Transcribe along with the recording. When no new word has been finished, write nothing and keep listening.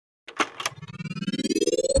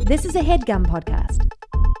This is a HeadGum podcast.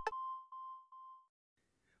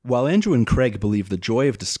 While Andrew and Craig believe the joy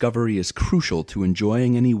of discovery is crucial to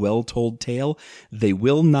enjoying any well-told tale, they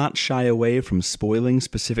will not shy away from spoiling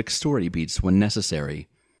specific story beats when necessary.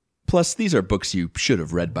 Plus, these are books you should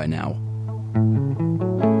have read by now.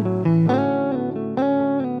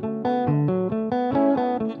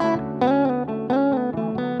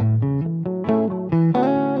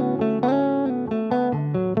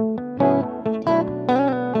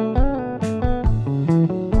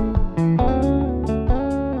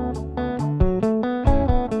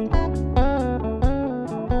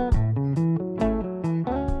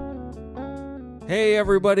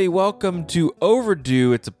 Everybody, welcome to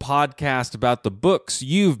Overdue. It's a podcast about the books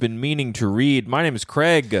you've been meaning to read. My name is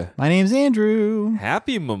Craig. My name's Andrew.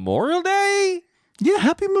 Happy Memorial Day! Yeah,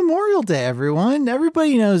 happy Memorial Day, everyone.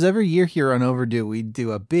 Everybody knows every year here on Overdue, we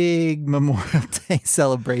do a big Memorial Day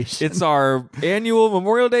celebration. It's our annual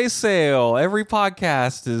Memorial Day sale. Every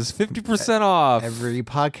podcast is 50% off. Every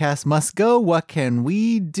podcast must go. What can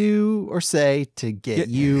we do or say to get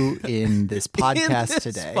you in this podcast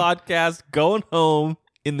today? Podcast going home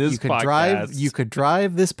in this podcast. You could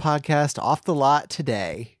drive this podcast off the lot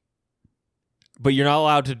today. But you're not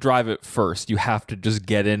allowed to drive it first. You have to just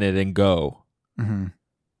get in it and go. Mm-hmm.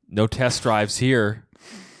 No test drives here.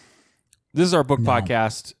 This is our book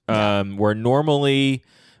podcast where normally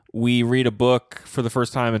we read a book for the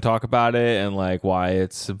first time and talk about it and like why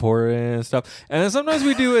it's important and stuff. And then sometimes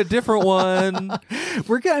we do a different one.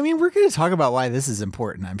 We're going to talk about why this is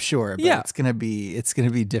important, I'm sure. But it's going to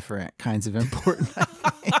be different kinds of important, I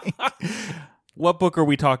think. What book are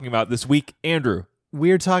we talking about this week, Andrew?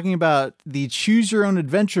 We're talking about the Choose Your Own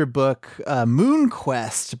Adventure book, Moon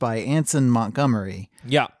Quest by Anson Montgomery.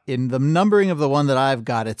 Yeah. In the numbering of the one that I've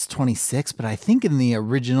got, it's 26, but I think in the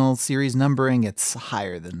original series numbering, it's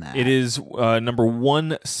higher than that. It is number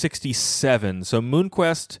 167. So Moon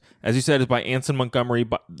Quest, as you said, is by Anson Montgomery,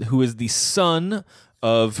 who is the son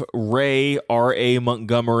of Ray R.A.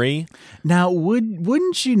 Montgomery. Now,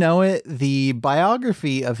 wouldn't you know it, the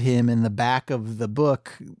biography of him in the back of the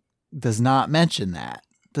book does not mention that.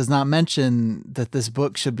 Does not mention that this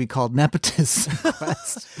book should be called Nepotism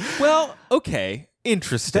Quest. Well, okay.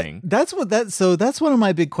 Interesting. That's one of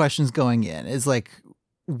my big questions going in is like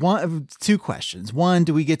two questions. One,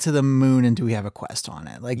 do we get to the moon and do we have a quest on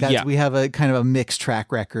it? Like we have a kind of a mixed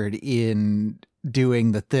track record in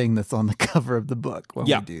doing the thing that's on the cover of the book when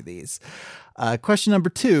we do these. Question number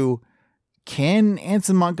two, can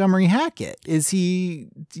Anson Montgomery hack it? Is he,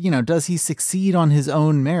 does he succeed on his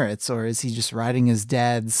own merits, or is he just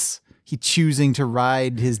choosing to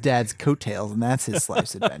ride his dad's coattails, and that's his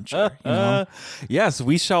life's adventure? Yes,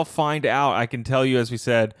 we shall find out. I can tell you, as we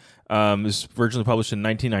said, it was originally published in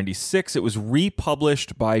 1996. It was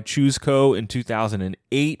republished by Chooseco in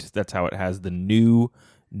 2008. That's how it has the new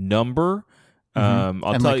number.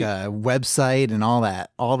 I'll tell you, a website and all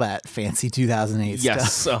that fancy 2008 stuff.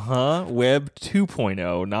 Yes, Web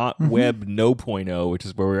 2.0, not Web no 0.0, which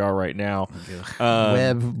is where we are right now.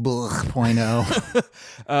 Web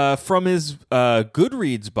 0.0. From his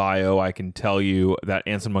Goodreads bio, I can tell you that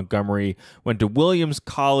Anson Montgomery went to Williams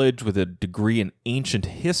College with a degree in ancient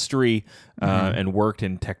history and worked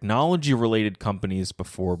in technology-related companies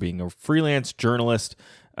before being a freelance journalist.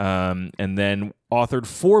 And then authored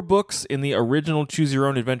 4 books in the original Choose Your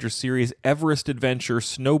Own Adventure series: Everest Adventure,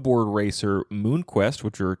 Snowboard Racer, Moon Quest,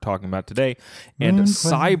 which we're talking about today, and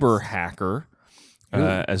Cyber Hacker,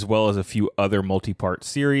 as well as a few other multi-part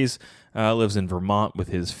series. Lives in Vermont with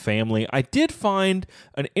his family. I did find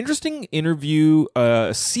an interesting interview,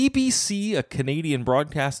 CBC, a Canadian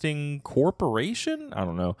Broadcasting Corporation, I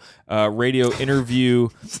don't know, radio interview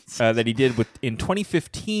that he did in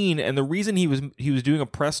 2015. And the reason he was doing a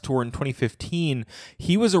press tour in 2015,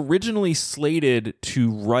 he was originally slated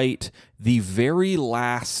to write the very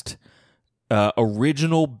last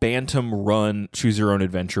original Bantam Run Choose Your Own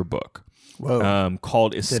Adventure book,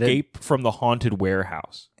 called Escape from the Haunted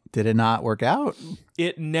Warehouse. Did it not work out?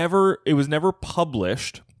 It was never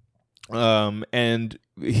published. And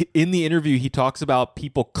in the interview, he talks about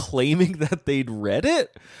people claiming that they'd read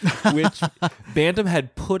it, which Bantam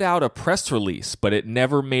had put out a press release, but it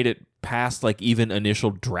never made it past like even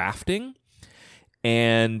initial drafting.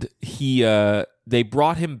 And they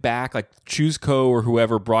brought him back, like Chooseco or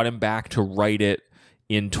whoever brought him back to write it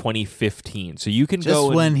in 2015. So you can go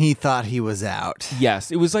just when he thought he was out.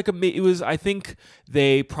 Yes, I think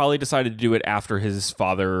they probably decided to do it after his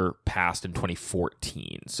father passed in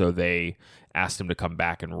 2014. So they asked him to come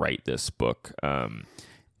back and write this book. Had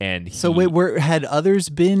others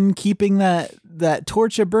been keeping that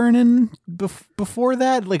torch a burning before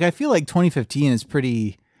that? Like, I feel like 2015 is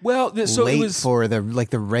pretty so late it was for the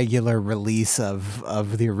regular release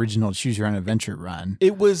of the original Choose Your Own Adventure run.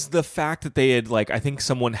 It was the fact that they had I think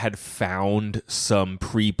someone had found some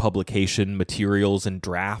pre-publication materials and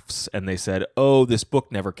drafts, and they said, "Oh, this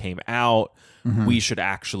book never came out. We should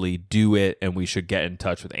actually do it, and we should get in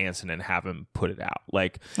touch with Anson and have him put it out."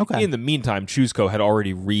 In the meantime, ChooseCo had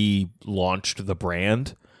already relaunched the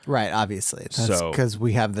brand. Right, obviously. That's because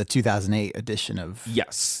we have the 2008 edition of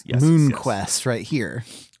Moon Quest right here.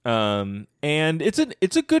 And it's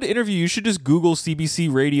a good interview. You should just Google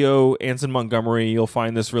CBC Radio Anson Montgomery. You'll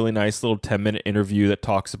find this really nice little 10-minute interview that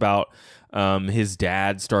talks about his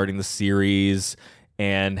dad starting the series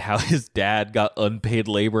and how his dad got unpaid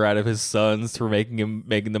labor out of his sons for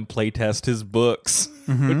making them play test his books,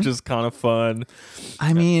 which is kind of fun.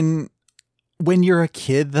 I mean, when you're a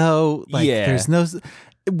kid though, there's no.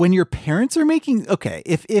 When your parents are making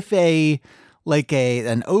if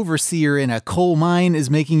an overseer in a coal mine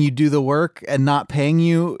is making you do the work and not paying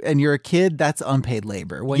you and you're a kid, that's unpaid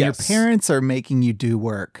labor. When your parents are making you do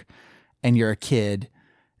work and you're a kid,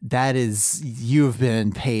 that is, you've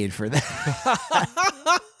been paid for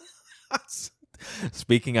that.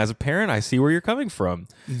 Speaking as a parent, I see where you're coming from.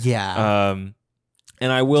 Yeah.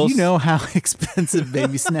 And I will. Do you know how expensive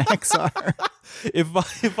baby snacks are?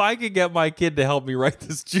 If I could get my kid to help me write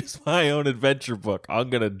this Choose My Own Adventure book, I'm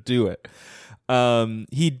gonna do it.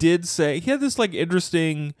 He did say he had this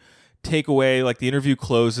interesting takeaway. The interview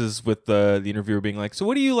closes with the interviewer being like, "So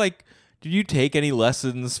what do you like? Did you take any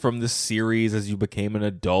lessons from this series as you became an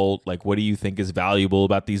adult? What do you think is valuable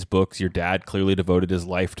about these books? Your dad clearly devoted his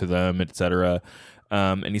life to them, etc."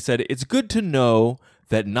 And he said, "It's good to know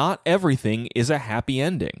that not everything is a happy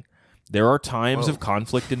ending. There are times of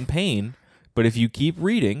conflict and pain, but if you keep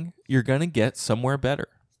reading, you're going to get somewhere better."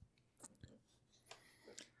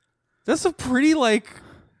 That's a pretty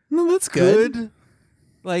no, that's good.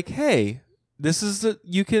 Hey, this is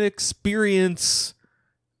you can experience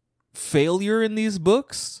failure in these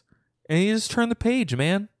books and you just turn the page,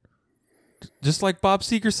 man. Just like Bob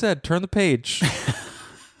Seger said, turn the page.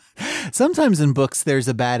 Sometimes in books there's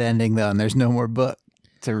a bad ending though, and there's no more book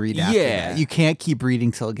to read after that. You can't keep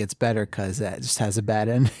reading till it gets better because that just has a bad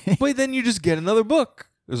ending. But then you just get another book.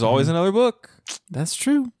 There's always another book. That's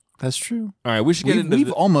true. All right, we should get into.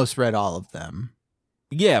 We've almost read all of them.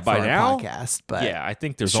 Yeah, by now. Podcast, but yeah, I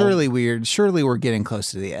think there's surely we're getting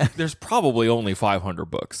close to the end. There's probably only 500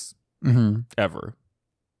 books ever.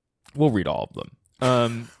 We'll read all of them.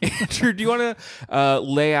 Andrew, do you want to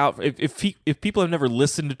lay out if people have never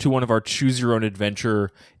listened to one of our Choose Your Own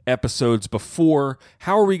Adventure episodes before,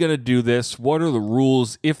 how are we going to do this? What are the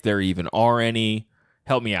rules, if there even are any?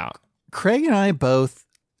 Help me out. Craig and I both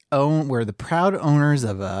we're the proud owners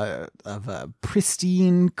of a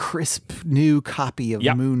pristine, crisp new copy of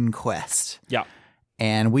Moon Quest. Yeah.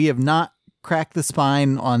 And we have not cracked the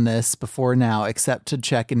spine on this before now, except to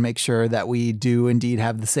check and make sure that we do indeed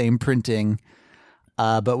have the same printing.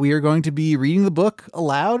 But we are going to be reading the book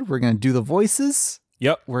aloud. We're going to do the voices.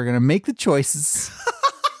 Yep. We're going to make the choices.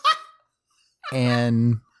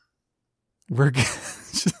 And we're going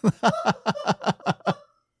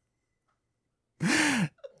to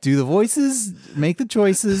do the voices, make the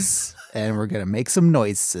choices, and we're going to make some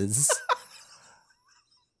noises.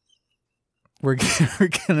 We're going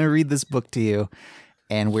to read this book to you,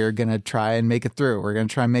 and we're going to try and make it through. We're going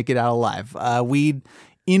to try and make it out alive. We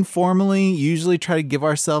informally usually try to give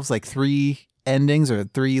ourselves 3 endings or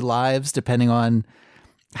 3 lives, depending on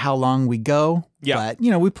how long we go. Yeah. But,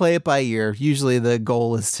 we play it by ear. Usually the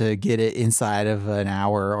goal is to get it inside of an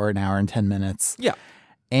hour or an hour and 10 minutes. Yeah.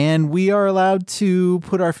 And we are allowed to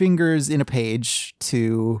put our fingers in a page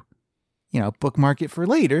to, bookmark it for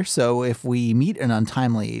later. So if we meet an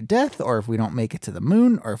untimely death, or if we don't make it to the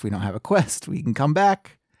moon, or if we don't have a quest, we can come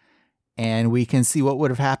back and we can see what would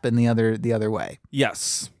have happened the other way.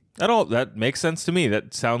 Yes. That makes sense to me.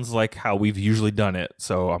 That sounds like how we've usually done it.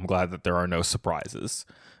 So I'm glad that there are no surprises.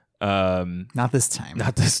 Not this time.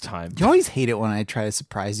 Not this time. You always hate it when I try to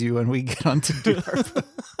surprise you when we get on to do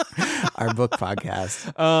our book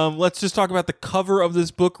podcast. Let's just talk about the cover of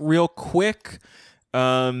this book real quick.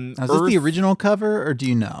 Is this the original cover, or do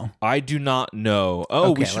you know? I do not know.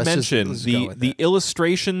 Oh, okay, we should mention the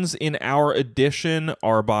illustrations in our edition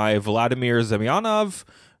are by Vladimir Zemyanov,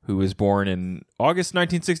 who was born in August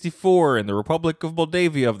 1964 in the Republic of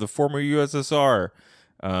Moldavia of the former USSR.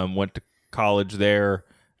 Went to college there.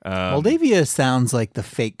 Moldavia sounds like the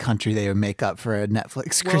fake country they would make up for a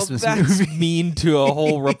Netflix Christmas movie. That's mean to a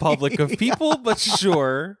whole republic of people, but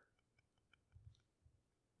sure.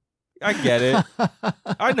 I get it.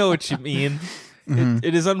 I know what you mean.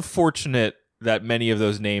 It is unfortunate that many of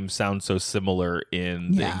those names sound so similar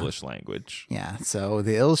in the English language. Yeah. So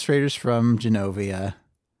the illustrator's from Genovia.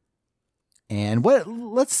 And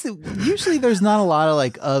let's see. Usually there's not a lot of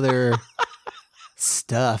like other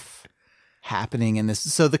stuff happening in this.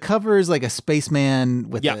 So the cover is like a spaceman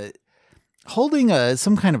with holding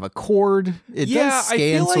some kind of a cord. It does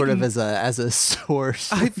scan sort of as a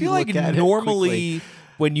source. I feel like normally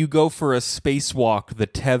when you go for a spacewalk, the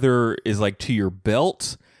tether is like to your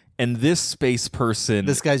belt. And this space person,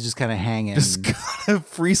 this guy's just kind of hanging, just kind of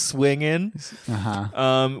free swinging.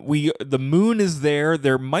 The moon is there.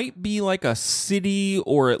 There might be like a city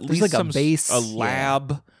or at least like a base, a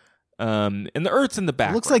lab. And the Earth's in the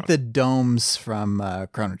background. It looks like the domes from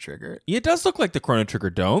Chrono Trigger. It does look like the Chrono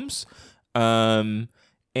Trigger domes. And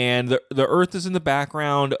the Earth is in the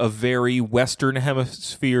background. A very Western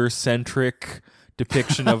Hemisphere centric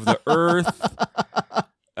depiction of the Earth.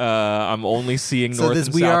 I'm only seeing North and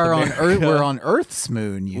South America. We're on Earth's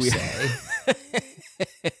moon, you say.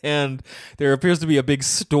 And there appears to be a big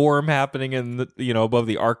storm happening above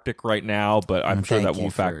the Arctic right now, but I'm sure that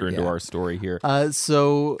won't factor into our story here.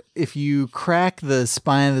 So if you crack the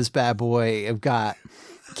spine of this bad boy, I've got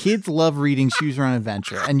kids love reading Choose Your Own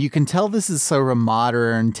Adventure, and you can tell this is sort of a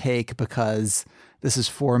modern take because this is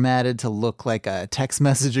formatted to look like a text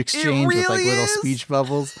message exchange with like little speech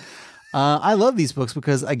bubbles. I love these books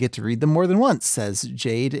because I get to read them more than once, says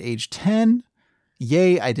Jade, age 10.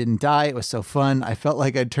 Yay, I didn't die. It was so fun. I felt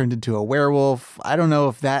like I'd turned into a werewolf. I don't know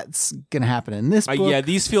if that's going to happen in this book. Yeah,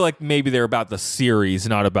 these feel like maybe they're about the series,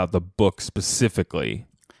 not about the book specifically.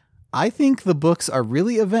 I think the books are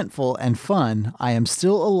really eventful and fun. I am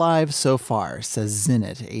still alive so far, says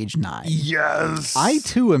Zenit, age 9. Yes! I,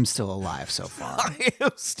 too, am still alive so far. I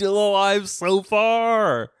am still alive so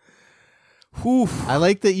far. Whew. I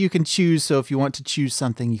like that you can choose, so if you want to choose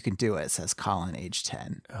something, you can do it, says Colin, age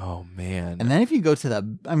 10. Oh, man. And then if you go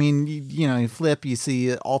to you flip, you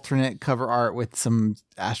see alternate cover art with some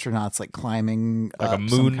astronauts like climbing like up a moon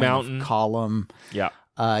some kind mountain of column. Yeah.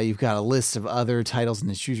 You've got a list of other titles in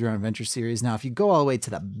the Choose Your Own Adventure series. Now, if you go all the way to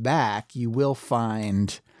the back, you will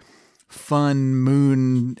find fun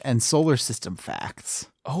moon and solar system facts.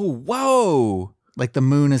 Oh, whoa. Like the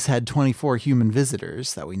moon has had 24 human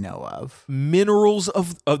visitors that we know of. Minerals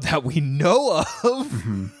of that we know of.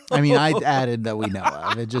 Mm-hmm. I mean, I added that we know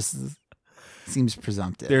of. It just seems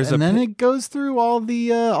presumptive. And then it goes through all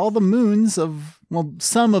the moons of, well,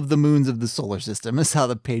 some of the moons of the solar system is how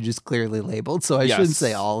the page is clearly labeled. So I shouldn't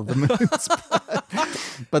say all of the moons,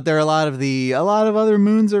 but there are a lot of other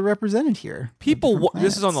moons are represented here.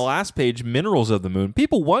 This is on the last page, minerals of the moon.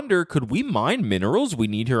 People wonder, could we mine minerals we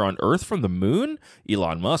need here on Earth from the moon?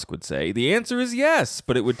 Elon Musk would say. The answer is yes,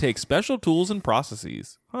 but it would take special tools and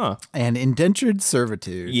processes. Huh. And indentured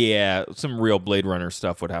servitude. Yeah, some real Blade Runner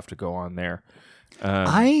stuff would have to go on there.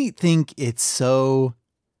 I think it's so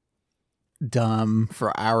dumb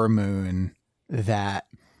for our moon that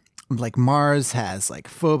like Mars has like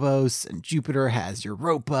Phobos and Jupiter has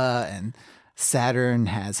Europa and Saturn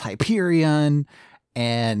has Hyperion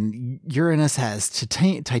and Uranus has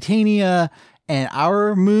Titania and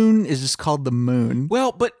our moon is just called the moon.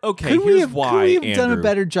 Well, but okay, here's why, could we have Andrew. done a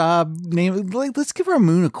better job name? Like, let's give our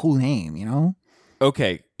moon a cool name, you know?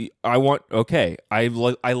 Okay, I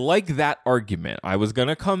like that argument. I was going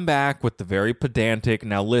to come back with the very pedantic,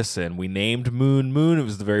 now listen, we named Moon Moon. It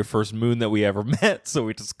was the very first moon that we ever met, so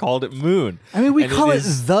we just called it Moon. I mean, we call it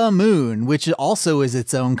the moon, which also is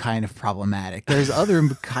its own kind of problematic. There's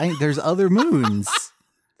other moons.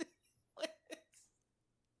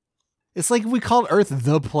 It's like we called Earth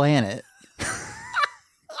the planet.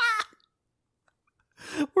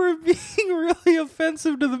 We're being really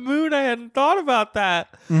offensive to the moon. I hadn't thought about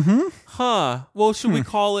that. Mm-hmm. Huh. Well, should we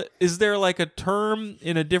call it, is there like a term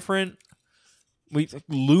in a different,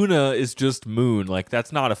 Luna is just moon. Like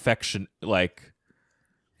that's not affection. Like,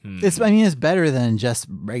 it's better than just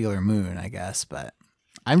regular moon, I guess. But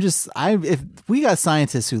if we got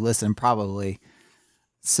scientists who listen, probably.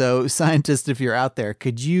 So scientists, if you're out there,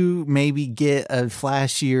 could you maybe get a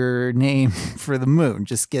flashier name for the moon?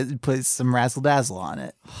 Just put some razzle dazzle on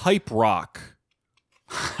it. Hype rock.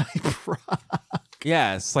 Hype rock.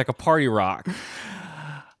 Yeah, it's like a party rock.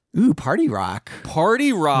 Ooh, party rock.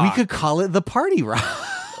 Party rock. We could call it the party rock.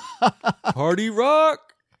 Party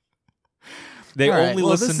rock. They only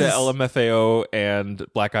listen to LMFAO and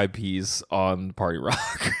Black Eyed Peas on Party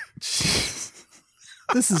Rock.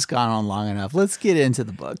 This has gone on long enough. Let's get into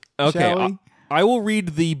the book. Okay, I will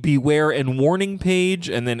read the beware and warning page,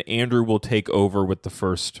 and then Andrew will take over with the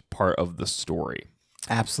first part of the story.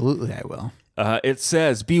 Absolutely, I will. It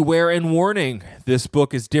says, beware and warning. This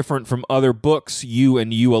book is different from other books. You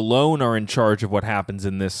and you alone are in charge of what happens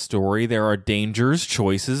in this story. There are dangers,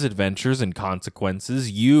 choices, adventures, and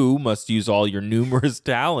consequences. You must use all your numerous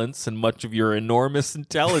talents and much of your enormous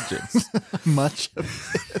intelligence. Much of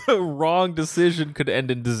A wrong decision could end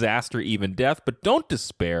in disaster, even death, but don't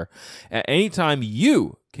despair. At any time,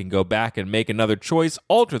 you can go back and make another choice,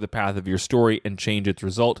 alter the path of your story, and change its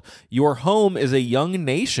result. Your home is a young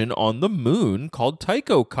nation on the moon called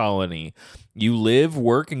Tycho Colony. You live,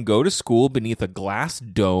 work, and go to school beneath a glass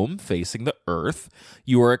dome facing the Earth.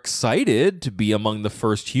 You are excited to be among the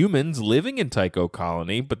first humans living in Tycho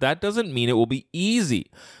Colony, but that doesn't mean it will be easy.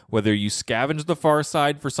 Whether you scavenge the far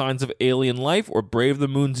side for signs of alien life or brave the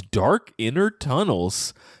moon's dark inner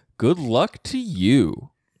tunnels, good luck to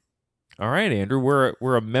you. All right, Andrew,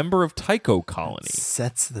 we're a member of Tycho Colony.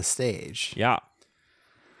 Sets the stage. Yeah.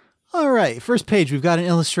 All right, first page, we've got an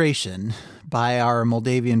illustration by our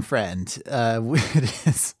Moldavian friend.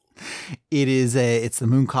 It's the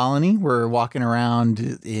moon colony. We're walking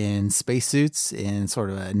around in spacesuits in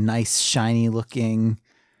sort of a nice, shiny looking,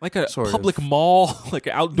 like a public mall, like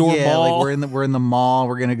an outdoor mall. Like we're in the mall.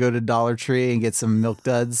 We're gonna go to Dollar Tree and get some Milk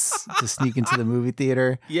Duds to sneak into the movie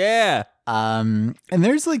theater. Yeah. And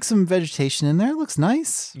there's like some vegetation in there. It looks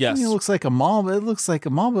nice. Yes. I mean, it looks like a mall, but it looks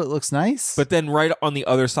nice. But then right on the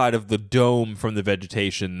other side of the dome from the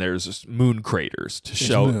vegetation, there's moon craters to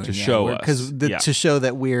show us. To show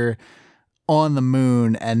that we're on the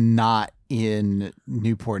moon and not in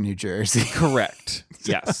Newport, New Jersey. Correct.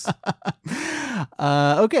 Yes.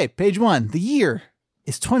 Okay, page 1. The year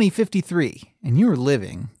is 2053, and you are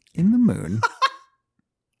living in the moon.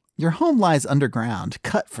 Your home lies underground,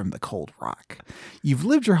 cut from the cold rock. You've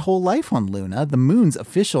lived your whole life on Luna, the moon's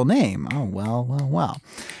official name. Oh, well.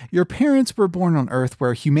 Your parents were born on Earth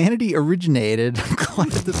where humanity originated. I'm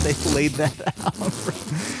glad that they laid that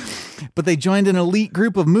out. But they joined an elite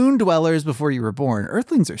group of moon dwellers before you were born.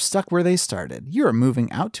 Earthlings are stuck where they started. You are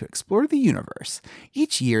moving out to explore the universe.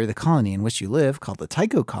 Each year, the colony in which you live, called the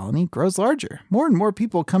Tycho Colony, grows larger. More and more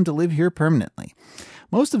people come to live here permanently.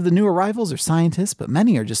 Most of the new arrivals are scientists, but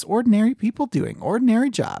many are just ordinary people doing ordinary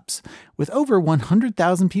jobs. With over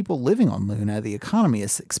 100,000 people living on Luna, the economy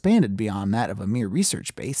has expanded beyond that of a mere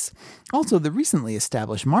research base. Also, the recently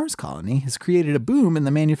established Mars colony has created a boom in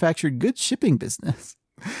the manufactured goods shipping business.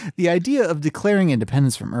 The idea of declaring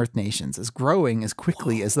independence from Earth nations is growing as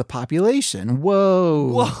quickly as the population.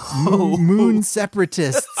 Whoa. Moon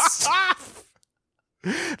separatists.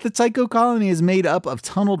 The Tycho colony is made up of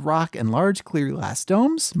tunneled rock and large clear glass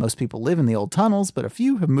domes. Most people live in the old tunnels, but a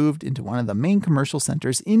few have moved into one of the main commercial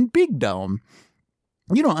centers in Big Dome.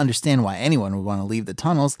 You don't understand why anyone would want to leave the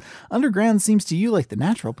tunnels. Underground seems to you like the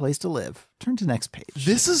natural place to live. Turn to next page.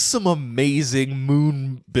 This is some amazing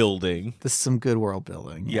moon building. This is some good world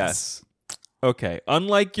building. Yes. Okay.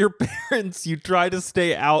 Unlike your parents, you try to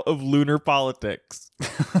stay out of lunar politics.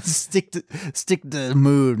 Stick to the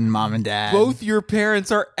moon, Mom and Dad. Both your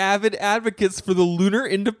parents are avid advocates for the Lunar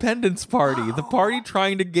Independence Party, the party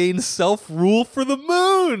trying to gain self-rule for the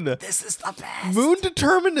moon. This is the best. Moon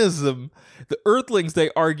determinism. The Earthlings, they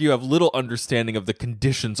argue, have little understanding of the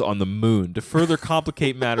conditions on the moon. To further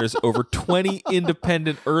complicate matters, over 20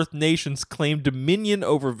 independent Earth nations claim dominion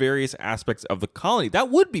over various aspects of the colony. That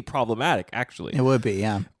would be problematic, actually. It would be,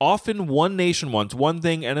 yeah. Often one nation wants one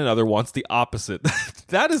thing and another wants the opposite.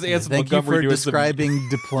 That is Anson Montgomery. Thank you for describing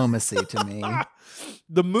diplomacy to me.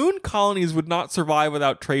 The moon colonies would not survive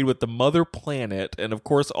without trade with the mother planet, and of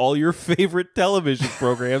course all your favorite television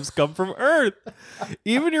programs come from Earth.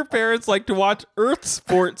 Even your parents like to watch Earth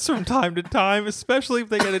sports from time to time, especially if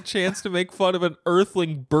they get a chance to make fun of an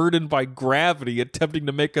Earthling burdened by gravity attempting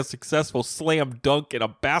to make a successful slam dunk in a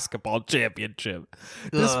basketball championship.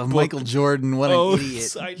 Michael Jordan, what an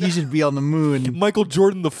idiot. He should be on the moon. Michael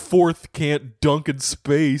Jordan the fourth can't dunk in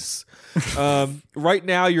space. Right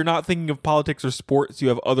now, you're not thinking of politics or sports. You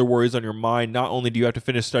have other worries on your mind. Not only do you have to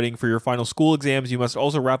finish studying for your final school exams, you must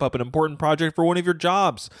also wrap up an important project for one of your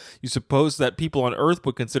jobs. You suppose that people on Earth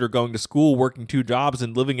would consider going to school, working 2 jobs,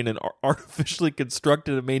 and living in an artificially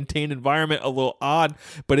constructed and maintained environment a little odd,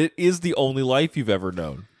 but it is the only life you've ever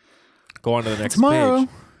known. Go on to the next Tomorrow page.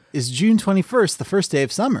 Is June 21st, the first day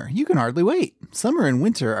of summer. You can hardly wait. Summer and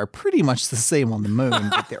winter are pretty much the same on the moon,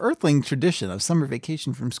 but the Earthling tradition of summer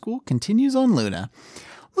vacation from school continues on Luna.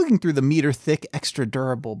 Looking through the meter-thick,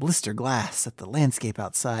 extra-durable blister glass at the landscape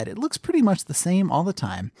outside, it looks pretty much the same all the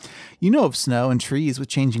time. You know of snow and trees with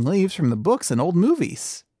changing leaves from the books and old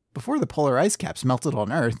movies. Before the polar ice caps melted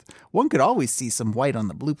on Earth, one could always see some white on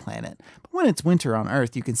the blue planet. But when it's winter on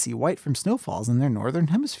Earth, you can see white from snowfalls in their northern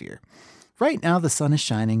hemisphere. Right now the sun is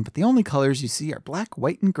shining, but the only colors you see are black,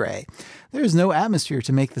 white, and gray. There is no atmosphere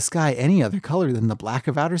to make the sky any other color than the black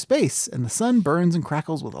of outer space, and the sun burns and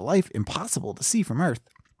crackles with a life impossible to see from Earth.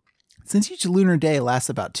 Since each lunar day lasts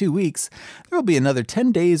about 2 weeks, there will be another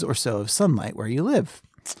 10 days or so of sunlight where you live.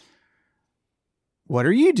 What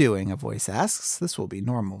are you doing? A voice asks. This will be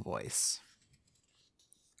normal voice.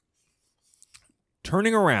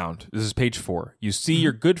 Turning around, this is page 4. You see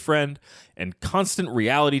your good friend and constant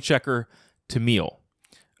reality checker, Tamil.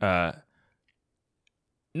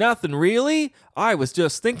 Nothing really. I was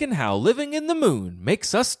just thinking how living in the moon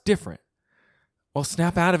makes us different. Well,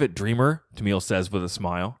 snap out of it, dreamer, Tamil says with a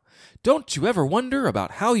smile. Don't you ever wonder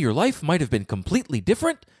about how your life might have been completely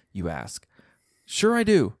different? You ask. Sure I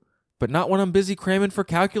do, but not when I'm busy cramming for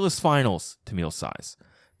calculus finals, Tamil sighs.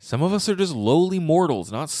 Some of us are just lowly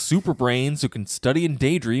mortals, not super brains who can study and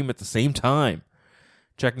daydream at the same time.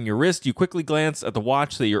 Checking your wrist, you quickly glance at the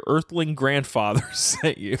watch that your earthling grandfather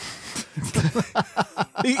sent you.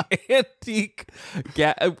 The antique...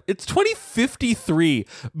 it's 2053.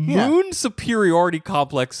 Yeah. Moon superiority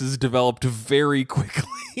complexes developed very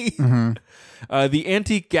quickly. The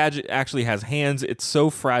antique gadget actually has hands. It's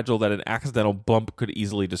so fragile that an accidental bump could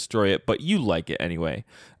easily destroy it, but you like it anyway.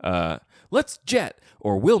 Let's jet,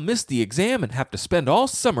 or we'll miss the exam and have to spend all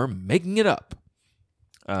summer making it up.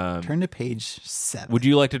 Turn to page 7. Would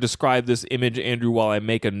you like to describe this image, Andrew, while I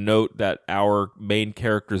make a note that our main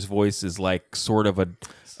character's voice is like sort of a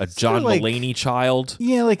John Mulaney child?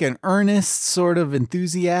 Yeah, like an earnest, sort of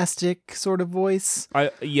enthusiastic sort of voice.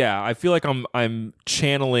 I feel like I'm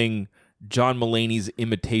channeling John Mulaney's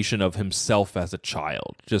imitation of himself as a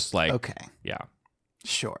child. Just like, okay. Yeah.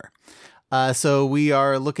 Sure. So we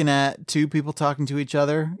are looking at two people talking to each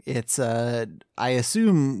other. It's, I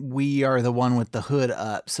assume we are the one with the hood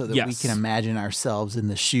up so that we can imagine ourselves in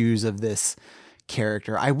the shoes of this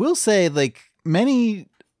character. I will say, like, many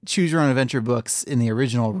Choose Your Own Adventure books in the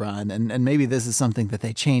original run, and maybe this is something that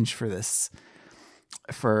they changed for this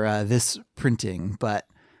printing, but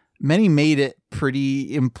many made it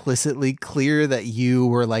pretty implicitly clear that you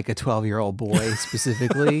were like a 12-year-old boy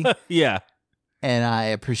specifically. Yeah. And I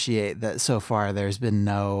appreciate that so far there's been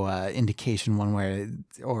no indication one way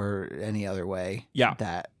or any other way. Yeah.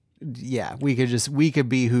 That, we could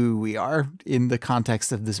be who we are in the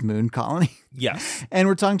context of this moon colony. Yes. And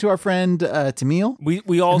we're talking to our friend Tamil.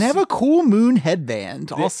 We all have a cool moon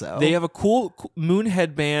headband also. They have a cool moon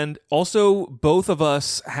headband. Also, both of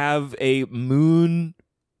us have a moon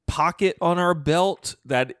pocket on our belt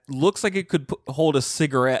that looks like it could hold a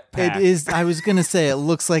cigarette pack. It is. I was going to say it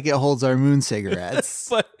looks like it holds our moon cigarettes.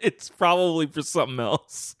 But it's probably for something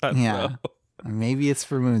else. Yeah. Maybe it's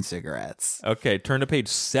for moon cigarettes. Okay, turn to page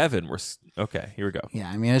 7. Okay, here we go. Yeah,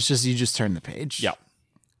 I mean, it's just, you just turn the page. Yeah.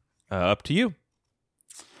 Up to you.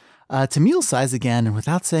 Tamil sighs again and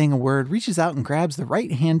without saying a word reaches out and grabs the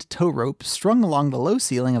right-hand tow rope strung along the low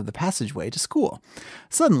ceiling of the passageway to school.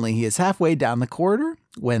 Suddenly, he is halfway down the corridor.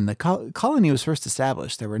 When the colony was first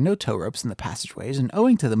established, there were no tow ropes in the passageways, and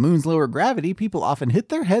owing to the moon's lower gravity, people often hit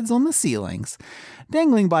their heads on the ceilings.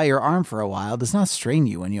 Dangling by your arm for a while does not strain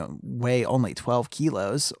you when you weigh only 12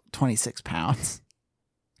 kilos, 26 pounds,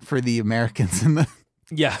 for the Americans in the...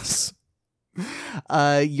 Yes.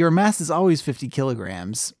 Your mass is always 50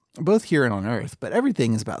 kilograms. Both here and on Earth, but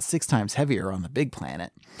everything is about 6 times heavier on the big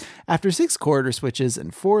planet. After 6 corridor switches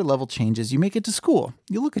and 4 level changes, you make it to school.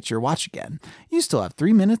 You look at your watch again. You still have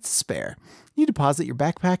 3 minutes to spare. You deposit your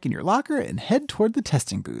backpack in your locker and head toward the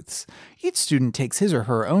testing booths. Each student takes his or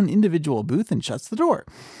her own individual booth and shuts the door.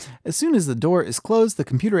 As soon as the door is closed, the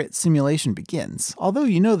computer simulation begins. Although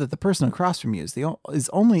you know that the person across from you is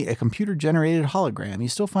only a computer-generated hologram, you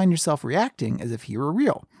still find yourself reacting as if he were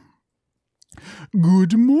real.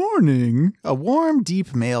 Good morning. A warm,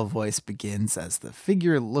 deep male voice begins as the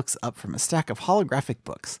figure looks up from a stack of holographic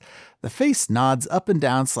books. The face nods up and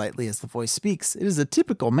down slightly as the voice speaks. It is a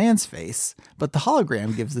typical man's face, but the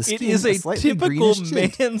hologram gives the skin a slightly greenish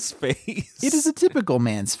tint. It is a typical man's face. It is a typical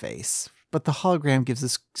man's face, but the hologram gives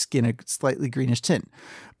the skin a slightly greenish tint.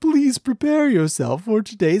 Please prepare yourself for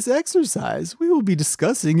today's exercise. We will be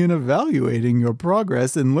discussing and evaluating your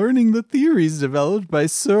progress in learning the theories developed by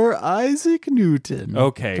Sir Isaac Newton.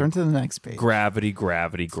 Okay. Turn to the next page. Gravity.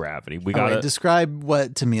 We got describe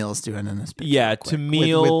what Tamil's doing in this picture. Yeah,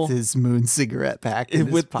 Tamil with his moon cigarette pack in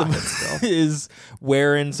his pocket still. Is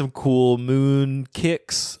wearing some cool moon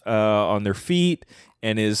kicks on their feet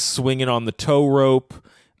and is swinging on the tow rope.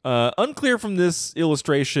 Unclear from this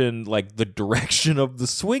illustration, like the direction of the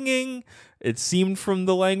swinging. It seemed from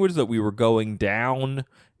the language that we were going down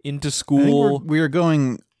into school. I think we are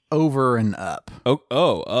going over and up. Up.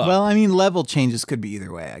 Well, I mean, level changes could be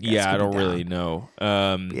either way, I guess. Yeah, I don't really know.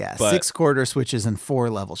 But 6 quarter switches and 4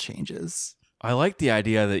 level changes. I like the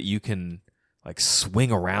idea that you can like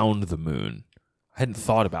swing around the moon. I hadn't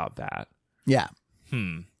thought about that. Yeah.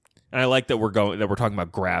 And I like that we're talking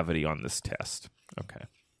about gravity on this test. Okay.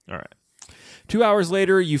 All right. 2 hours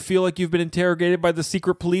later, you feel like you've been interrogated by the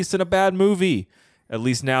secret police in a bad movie. At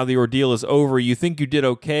least now the ordeal is over. You think you did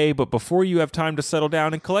okay, but before you have time to settle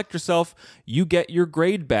down and collect yourself, you get your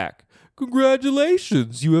grade back.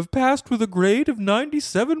 Congratulations, you have passed with a grade of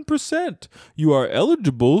 97%. You are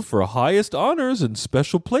eligible for highest honors and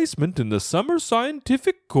special placement in the Summer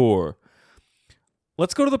Scientific Corps.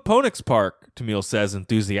 Let's go to the Ponix Park, Tamil says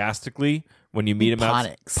enthusiastically when you meet him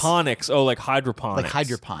out. Ponix. Oh, like hydroponics. Like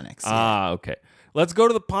hydroponics. Ah, okay. Let's go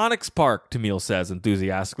to the Ponix Park, Tamil says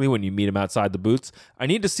enthusiastically when you meet him outside the booths. I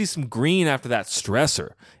need to see some green after that stressor.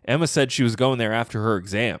 Emma said she was going there after her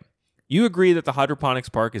exam. You agree that the hydroponics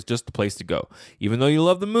park is just the place to go. Even though you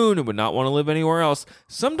love the moon and would not want to live anywhere else,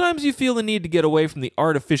 sometimes you feel the need to get away from the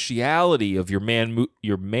artificiality of your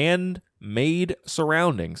man-made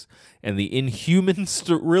surroundings and the inhuman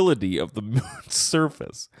sterility of the moon's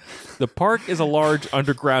surface. The park is a large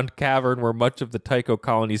underground cavern where much of the Tycho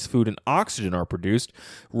colony's food and oxygen are produced.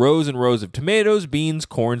 Rows and rows of tomatoes, beans,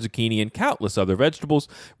 corn, zucchini, and countless other vegetables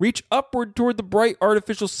reach upward toward the bright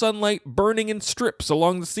artificial sunlight burning in strips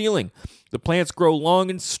along the ceiling. The plants grow long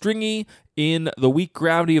and stringy in the weak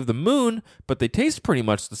gravity of the moon, but they taste pretty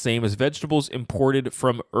much the same as vegetables imported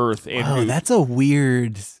from Earth. Oh, that's a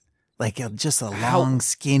weird... Like just a long,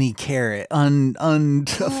 skinny carrot,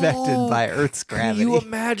 unaffected by Earth's gravity. Can you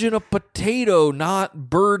imagine a potato not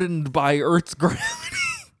burdened by Earth's gravity?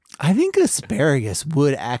 I think asparagus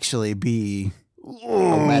would actually be a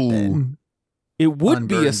weapon. It would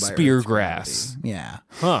be a spear grass. Yeah.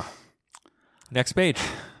 Huh. Next page.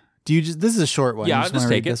 This is a short one. Yeah, I'll just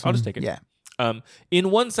take it. Yeah.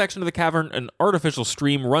 In one section of the cavern, an artificial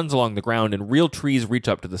stream runs along the ground and real trees reach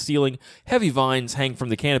up to the ceiling. Heavy vines hang from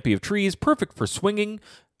the canopy of trees, perfect for swinging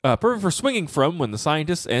from when the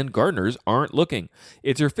scientists and gardeners aren't looking.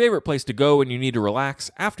 It's your favorite place to go when you need to relax.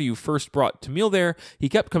 After you first brought Tamil there, he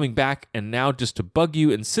kept coming back, and now just to bug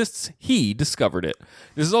you, insists he discovered it.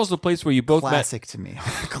 This is also the place where you both Classic Tamil.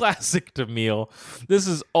 Classic Tamil. This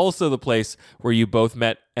is also the place where you both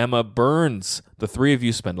met Emma Burns. The three of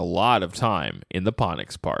you spend a lot of time in the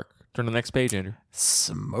Ponix Park. Turn to the next page, Andrew.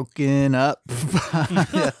 Smoking up at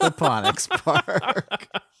the Ponix Park.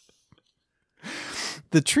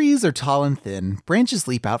 The trees are tall and thin. Branches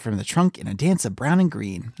leap out from the trunk in a dance of brown and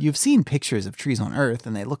green. You've seen pictures of trees on Earth,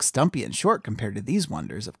 and they look stumpy and short compared to these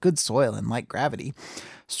wonders of good soil and light gravity.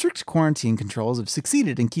 Strict quarantine controls have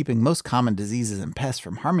succeeded in keeping most common diseases and pests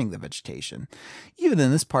from harming the vegetation. Even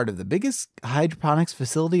in this part of the biggest hydroponics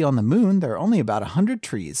facility on the moon, there are only about 100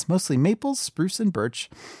 trees, mostly maples, spruce, and birch.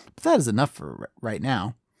 But that is enough for right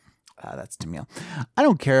now. That's Tamil. I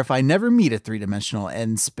don't care if I never meet a three-dimensional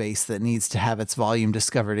end space that needs to have its volume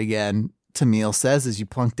discovered again, Tamil says as you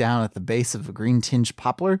plunk down at the base of a green-tinged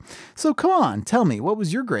poplar. So come on, tell me, what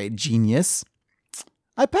was your grade, genius?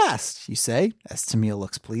 I passed, you say, as Tamil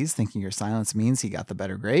looks pleased, thinking your silence means he got the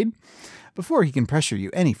better grade. Before he can pressure you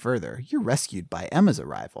any further, you're rescued by Emma's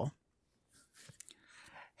arrival.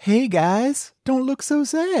 Hey guys, don't look so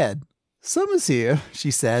sad. Summer's here, she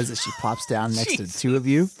says as she plops down next to the two of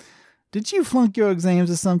you. Did you flunk your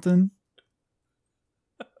exams or something?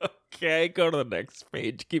 Okay, go to the next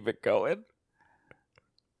page. Keep it going.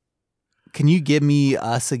 Can you give me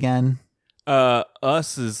us again?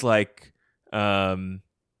 Us is like, I'll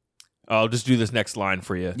just do this next line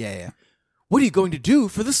for you. Yeah. What are you going to do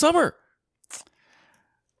for the summer?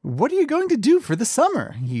 What are you going to do for the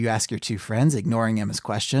summer? You ask your two friends, ignoring Emma's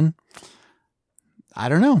question. I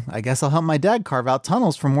don't know. I guess I'll help my dad carve out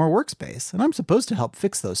tunnels for more workspace, and I'm supposed to help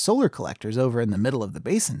fix those solar collectors over in the middle of the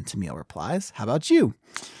basin, Tamil replies. How about you?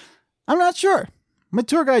 I'm not sure. My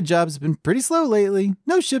tour guide job's been pretty slow lately.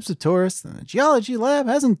 No ships of tourists, and the geology lab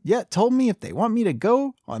hasn't yet told me if they want me to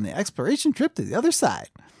go on the exploration trip to the other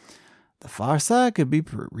side. The far side could be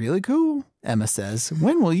really cool, Emma says.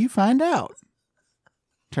 When will you find out?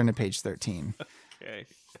 Turn to page 13. Okay.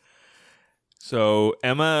 So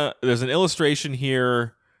Emma, there's an illustration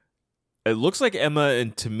here. It looks like Emma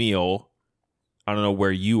and Tamil. I don't know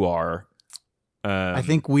where you are. I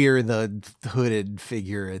think we're the hooded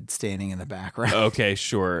figure standing in the background. Okay,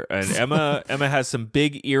 sure. And Emma has some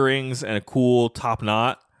big earrings and a cool top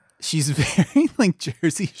knot. She's very like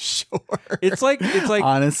Jersey Shore. It's like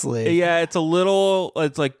honestly, yeah.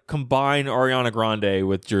 It's like combine Ariana Grande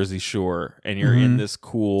with Jersey Shore, and you're in this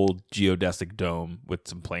cool geodesic dome with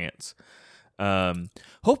some plants.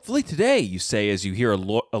 Hopefully today, you say as you hear a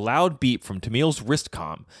loud beep from Tamil's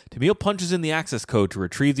wristcom. Tamil punches in the access code to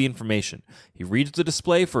retrieve the information. He reads the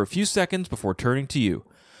display for a few seconds before turning to you.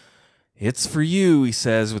 It's for you, he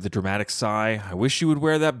says with a dramatic sigh. I wish you would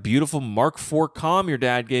wear that beautiful Mark IV comm your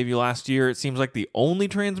dad gave you last year. It seems like the only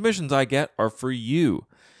transmissions I get are for you.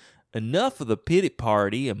 Enough of the pity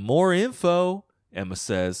party and more info, Emma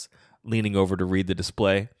says, leaning over to read the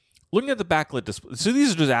display. Looking at the backlit display. So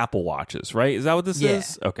these are just Apple Watches, right? Is that what this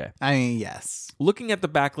is? Okay. I mean, yes. Looking at the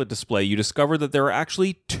backlit display, you discover that there are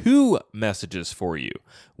actually 2 messages for you.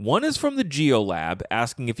 One is from the GeoLab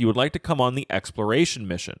asking if you would like to come on the exploration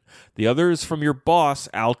mission. The other is from your boss,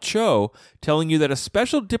 Al Cho, telling you that a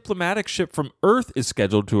special diplomatic ship from Earth is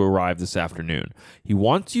scheduled to arrive this afternoon. He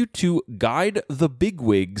wants you to guide the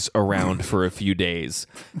bigwigs around for a few days.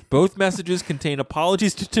 Both messages contain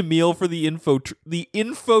apologies to Tamil for the infotrusion.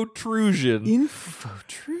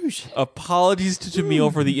 Infotrusion. Apologies to Tamil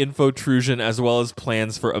for the infotrusion, as well as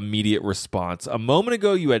plans for immediate response. A moment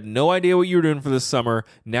ago, you had no idea what you were doing for this summer.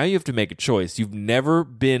 Now you have to make a choice. You've never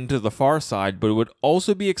been to the far side, but it would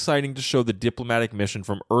also be exciting to show the diplomatic mission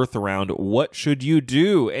from Earth around. What should you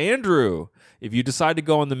do? Andrew, if you decide to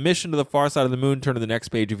go on the mission to the far side of the moon, turn to the next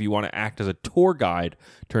page. If you want to act as a tour guide,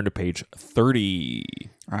 turn to page 30.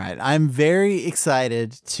 All right. I'm very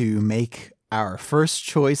excited to make our first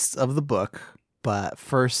choice of the book, but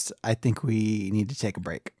first, I think we need to take a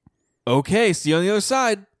break. Okay, see you on the other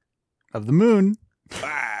side of the moon.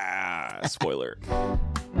 Spoiler.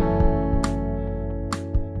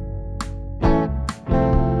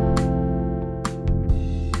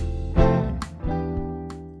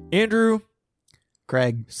 Andrew.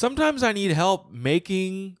 Craig. Sometimes I need help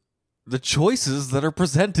making the choices that are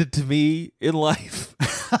presented to me in life.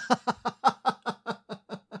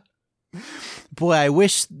 Boy, I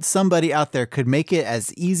wish somebody out there could make it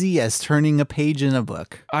as easy as turning a page in a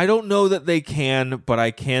book. I don't know that they can, but I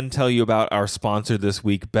can tell you about our sponsor this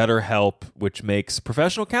week, BetterHelp, which makes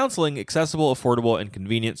professional counseling accessible, affordable, and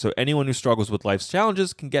convenient so anyone who struggles with life's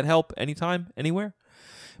challenges can get help anytime, anywhere.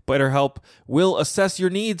 BetterHelp will assess your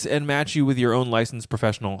needs and match you with your own licensed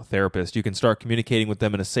professional therapist. You can start communicating with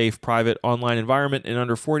them in a safe, private, online environment in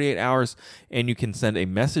under 48 hours, and you can send a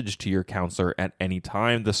message to your counselor at any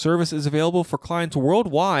time. The service is available for clients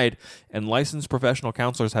worldwide, and licensed professional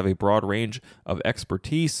counselors have a broad range of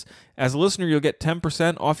expertise. As a listener, you'll get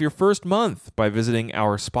 10% off your first month by visiting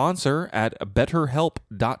our sponsor at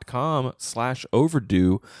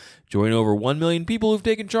betterhelp.com/overdue. Join over 1 million people who've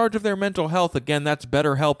taken charge of their mental health. Again, that's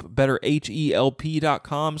BetterHelp,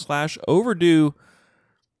 betterhelp.com/overdue.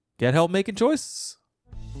 Get help making choices.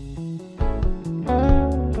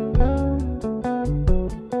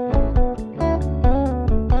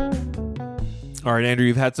 All right, Andrew,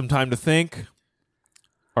 you've had some time to think.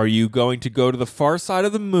 Are you going to go to the far side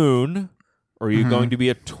of the moon, or are you going to be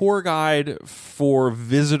a tour guide for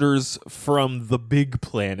visitors from the big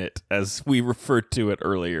planet, as we referred to it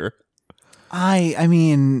earlier? I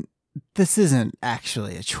mean, this isn't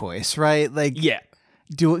actually a choice, right? Like, yeah.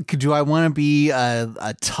 Do I want to be a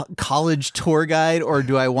college tour guide, or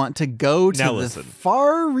do I want to go to the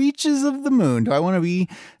far reaches of the moon? Do I want to be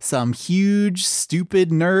some huge, stupid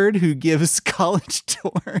nerd who gives college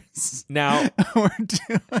tours? Now,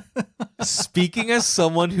 speaking as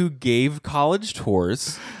someone who gave college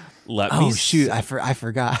tours, I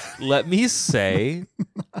forgot. Let me say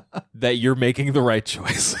that you're making the right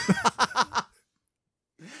choice.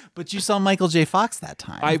 But you saw Michael J. Fox that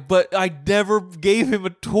time. But I never gave him a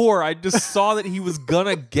tour. I just saw that he was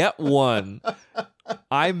gonna get one.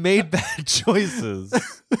 I made bad choices.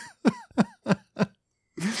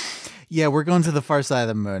 Yeah, we're going to the far side of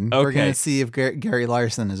the moon. Okay. We're going to see if Gary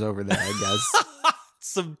Larson is over there, I guess.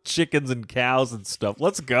 Some chickens and cows and stuff.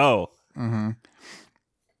 Let's go. Mm-hmm.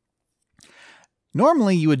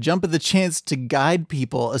 Normally, you would jump at the chance to guide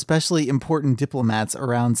people, especially important diplomats,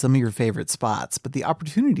 around some of your favorite spots, but the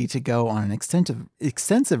opportunity to go on an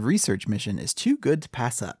extensive research mission is too good to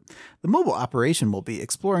pass up. The mobile operation will be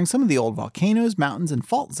exploring some of the old volcanoes, mountains, and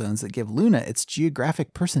fault zones that give Luna its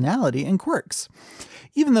geographic personality and quirks.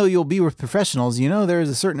 Even though you'll be with professionals, you know there is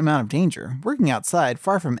a certain amount of danger. Working outside,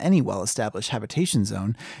 far from any well-established habitation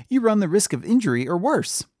zone, you run the risk of injury or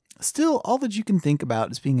worse. Still, all that you can think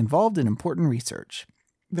about is being involved in important research.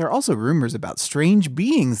 There are also rumors about strange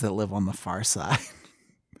beings that live on the far side.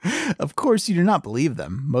 Of course, you do not believe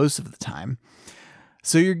them, most of the time.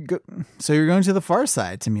 So you're going to the far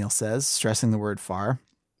side, Tamil says, stressing the word far.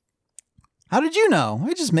 How did you know?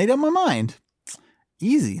 I just made up my mind.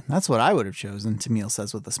 Easy. That's what I would have chosen, Tamil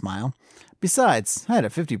says with a smile. Besides, I had a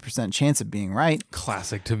 50% chance of being right.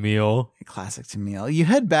 Classic Tamil. Classic Tamil. You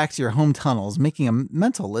head back to your home tunnels, making a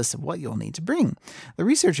mental list of what you'll need to bring. The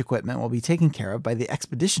research equipment will be taken care of by the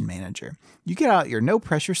expedition manager. You get out your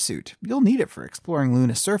no-pressure suit. You'll need it for exploring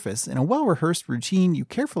Luna's surface. In a well-rehearsed routine, you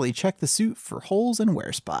carefully check the suit for holes and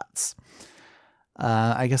wear spots.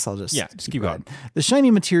 I guess I'll just keep going. The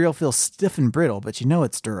shiny material feels stiff and brittle, but you know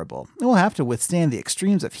it's durable. It will have to withstand the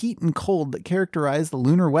extremes of heat and cold that characterize the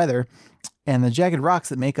lunar weather and the jagged rocks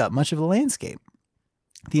that make up much of the landscape.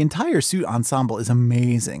 The entire suit ensemble is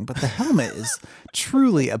amazing, but the helmet is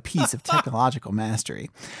truly a piece of technological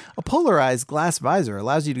mastery. A polarized glass visor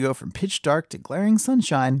allows you to go from pitch dark to glaring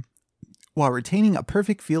sunshine while retaining a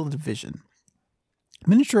perfect field of vision.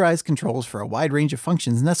 Miniaturized controls for a wide range of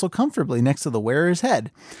functions nestle comfortably next to the wearer's head.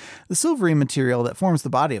 The silvery material that forms the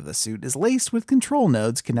body of the suit is laced with control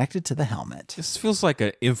nodes connected to the helmet. This feels like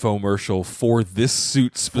an infomercial for this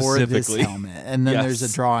suit specifically. For this helmet. And then there's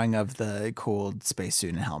a drawing of the cool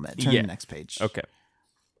spacesuit and helmet. Turn to the next page. Okay.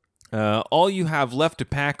 All you have left to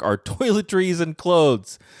pack are toiletries and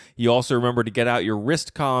clothes. You also remember to get out your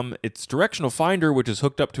wrist comm. Its directional finder, which is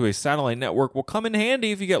hooked up to a satellite network, will come in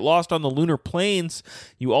handy if you get lost on the lunar plains.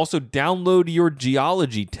 You also download your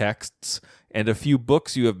geology texts and a few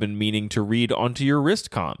books you have been meaning to read onto your wrist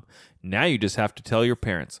comm. Now you just have to tell your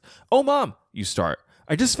parents. "Oh, Mom," you start.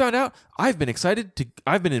 "I just found out I've been invited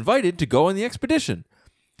to go on the expedition."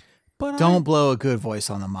 But don't blow a good voice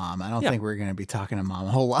on the mom. I don't think we're going to be talking to Mom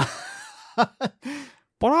a whole lot.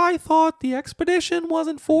 "But I thought the expedition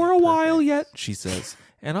wasn't for a while yet," she says.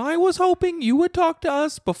 "And I was hoping you would talk to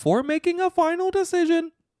us before making a final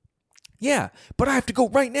decision." "Yeah, but I have to go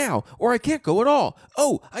right now, or I can't go at all.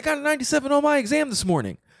 Oh, I got a 97 on my exam this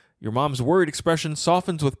morning." Your mom's worried expression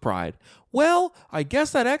softens with pride. "Well, I guess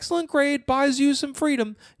that excellent grade buys you some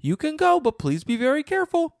freedom. You can go, but please be very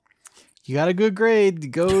careful." You got a good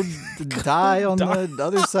grade. Go die on the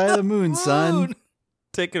other side of the moon, son.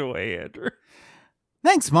 Take it away, Andrew.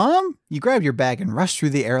 Thanks, Mom. You grab your bag and rush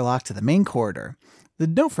through the airlock to the main corridor. The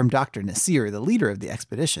note from Dr. Nasir, the leader of the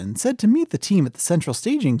expedition, said to meet the team at the central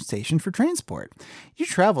staging station for transport. You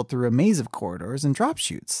traveled through a maze of corridors and drop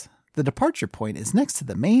chutes. The departure point is next to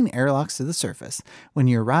the main airlocks to the surface. When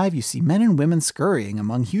you arrive, you see men and women scurrying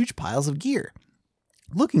among huge piles of gear.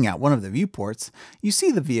 Looking out one of the viewports, you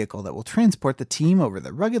see the vehicle that will transport the team over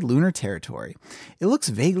the rugged lunar territory. It looks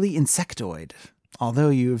vaguely insectoid, although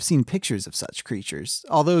you have only seen pictures of such creatures.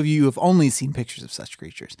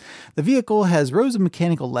 The vehicle has rows of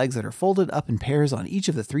mechanical legs that are folded up in pairs on each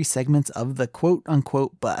of the three segments of the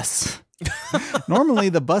quote-unquote bus. Normally,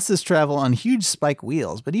 the buses travel on huge spike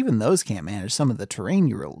wheels, but even those can't manage some of the terrain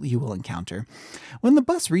you will encounter. When the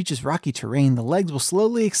bus reaches rocky terrain, the legs will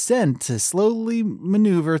slowly extend to slowly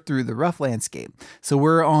maneuver through the rough landscape. So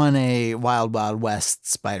we're on a Wild Wild West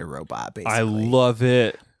spider robot, basically. I love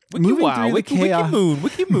it. Moving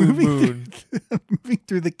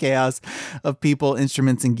through the chaos of people,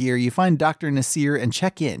 instruments, and gear, you find Dr. Nasir and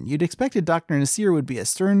check in. You'd expected Dr. Nasir would be a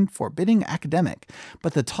stern, forbidding academic,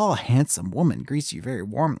 but the tall, handsome woman greets you very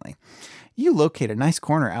warmly. You locate a nice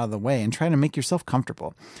corner out of the way and try to make yourself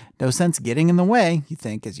comfortable. No sense getting in the way, you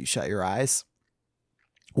think as you shut your eyes.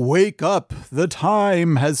 Wake up, the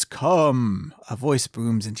time has come, a voice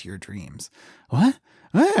booms into your dreams. What?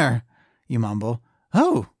 Where? You mumble.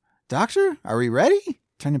 Oh, Doctor, are we ready?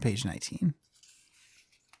 Turn to page 19.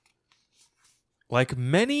 Like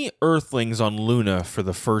many Earthlings on Luna for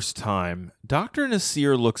the first time, Dr.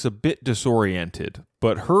 Nasir looks a bit disoriented,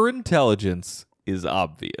 but her intelligence is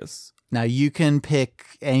obvious. Now, you can pick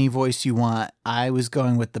any voice you want. I was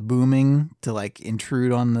going with the booming to,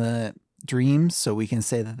 intrude on the dreams, so we can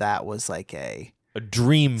say that was like a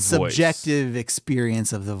dream subjective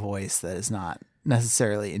experience of the voice that is not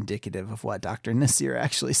necessarily indicative of what Dr. Nasir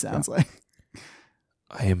actually sounds like.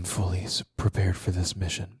 "I am fully prepared for this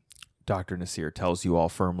mission," Dr. Nasir tells you all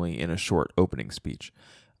firmly in a short opening speech.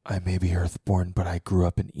 "I may be Earthborn, but I grew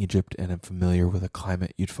up in Egypt and am familiar with a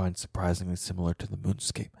climate you'd find surprisingly similar to the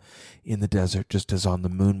moonscape. In the desert, just as on the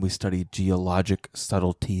moon, we study geologic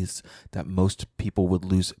subtleties that most people would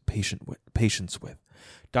lose patience with."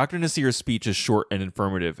 Dr. Nasir's speech is short and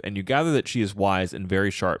informative, and you gather that she is wise and very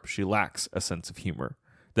sharp. She lacks a sense of humor.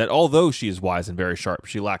 That although she is wise and very sharp,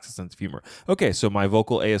 she lacks a sense of humor. Okay, so my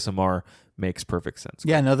vocal ASMR makes perfect sense.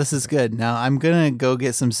 Yeah, no, this is good. Now, I'm going to go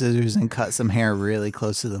get some scissors and cut some hair really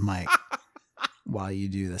close to the mic while you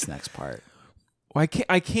do this next part. Well,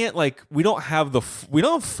 I can't like we don't have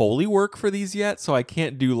Foley work for these yet, so I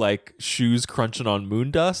can't do like shoes crunching on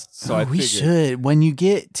moon dust. So we should. When you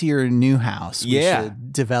get to your new house, we Yeah.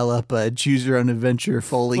 should develop a choose your own adventure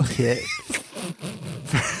Foley kit.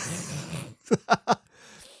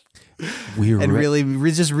 And really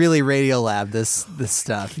just really radio lab this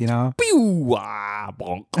stuff, you know? Pew, ah,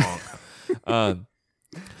 bonk, bonk.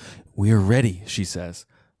 We're ready, she says.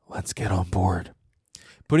 Let's get on board.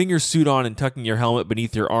 Putting your suit on and tucking your helmet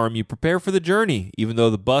beneath your arm, you prepare for the journey. Even though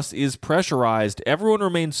the bus is pressurized, everyone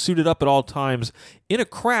remains suited up at all times. In a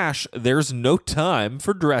crash, there's no time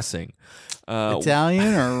for dressing.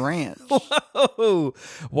 Italian or ranch? Whoa.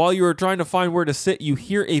 While you are trying to find where to sit, you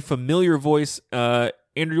hear a familiar voice.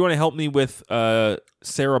 Andrew, you want to help me with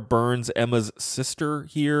Sarah Burns, Emma's sister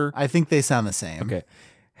here? I think they sound the same. Okay.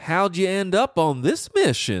 How'd you end up on this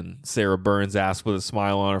mission? Sarah Burns asked with a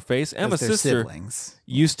smile on her face. Emma's sister siblings.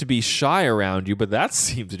 Used to be shy around you, but that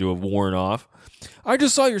seems to have worn off. I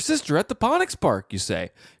just saw your sister at the Ponics Park, you say.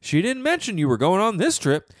 She didn't mention you were going on this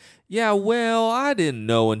trip. Yeah, well, I didn't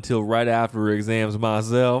know until right after exams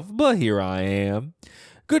myself, but here I am.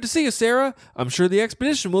 Good to see you, Sarah. I'm sure the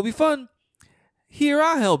expedition will be fun. Here,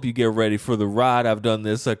 I'll help you get ready for the ride. I've done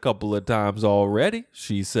this a couple of times already,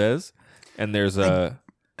 she says. And there's a...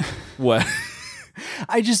 What?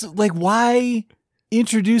 I just, like, why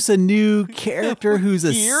introduce a new character who's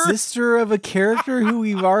a sister of a character who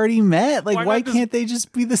we've already met? Like, why can't they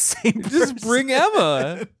just be the same person? Just bring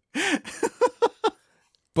Emma.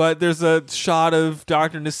 But there's a shot of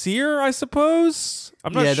Dr. Nasir, I suppose?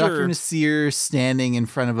 I'm not sure. Yeah, Dr. Nasir standing in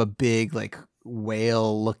front of a big, like,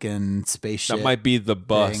 whale-looking spaceship. That might be the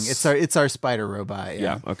bus. It's our spider robot.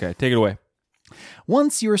 Yeah, okay. Take it away.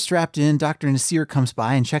 Once you are strapped in, Dr. Nasir comes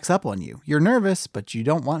by and checks up on you. You're nervous, but you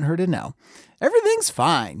don't want her to know. Everything's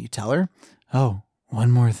fine, you tell her. Oh,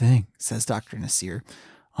 one more thing, says Dr. Nasir.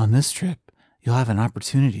 On this trip, you'll have an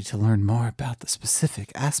opportunity to learn more about the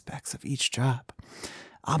specific aspects of each job.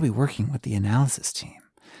 I'll be working with the analysis team,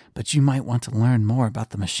 but you might want to learn more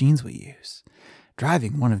about the machines we use.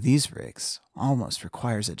 Driving one of these rigs almost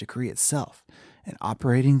requires a degree itself, and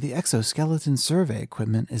operating the exoskeleton survey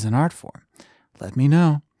equipment is an art form. Let me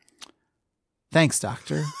know. Thanks,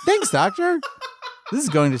 Doctor. Thanks, Doctor. This is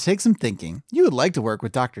going to take some thinking. You would like to work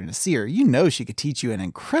with Dr. Nasir. You know she could teach you an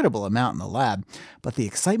incredible amount in the lab, but the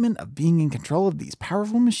excitement of being in control of these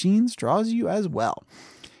powerful machines draws you as well.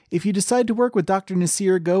 If you decide to work with Dr.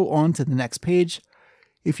 Nasir, go on to the next page.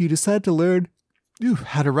 If you decide to learn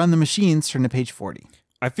how to run the machines, turn to page 40.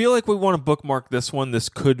 I feel like we want to bookmark this one. This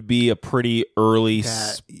could be a pretty early,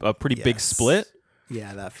 big split.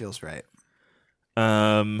 Yeah, that feels right.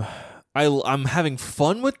 I'm having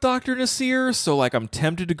fun with Dr. Nasir, so like I'm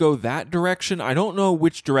tempted to go that direction. I don't know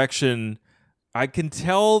which direction. I can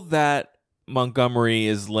tell that Montgomery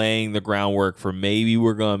is laying the groundwork for maybe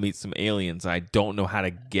we're going to meet some aliens. I don't know how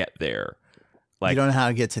to get there. Like, you don't know how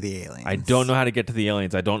to get to the aliens. I don't know how to get to the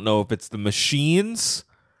aliens. I don't know if it's the machines.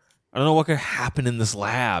 I don't know what could happen in this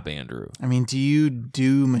lab, Andrew. I mean, do you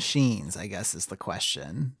do machines, I guess is the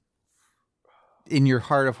question. In your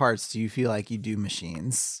heart of hearts, do you feel like you do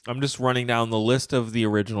machines? I'm just running down the list of the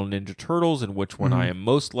original Ninja Turtles and which one I am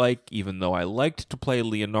most like. Even though I liked to play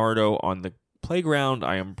Leonardo on the playground,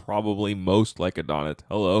 I am probably most like a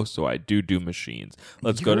Donatello, so I do machines.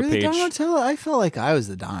 Let's go to page... Donatello? I felt like I was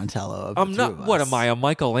the Donatello of the two of us. What am I, a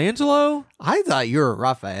Michelangelo? I thought you were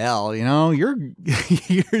Raphael, you know?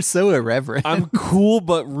 You're so irreverent. I'm cool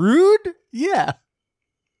but rude? Yeah.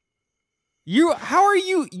 How are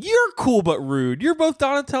you? You're cool but rude. You're both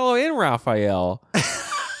Donatello and Raphael.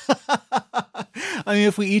 I mean,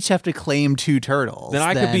 if we each have to claim two turtles, then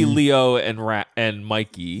I could be Leo and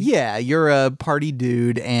Mikey. Yeah, you're a party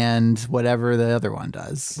dude and whatever the other one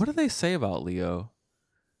does. What do they say about Leo?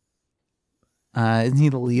 Isn't he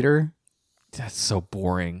the leader? That's so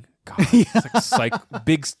boring. God, it's like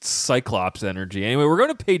big Cyclops energy. Anyway, we're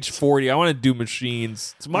going to page 40. I want to do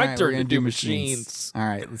machines. It's my turn to do machines. All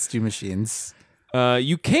right, let's do machines.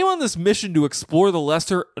 You came on this mission to explore the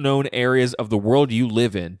lesser-known areas of the world you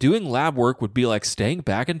live in. Doing lab work would be like staying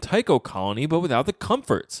back in Tycho Colony, but without the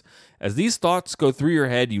comforts. As these thoughts go through your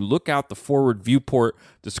head, you look out the forward viewport.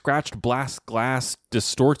 The scratched glass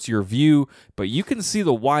distorts your view, but you can see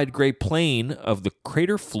the wide gray plane of the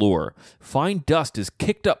crater floor. Fine dust is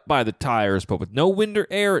kicked up by the tires, but with no wind or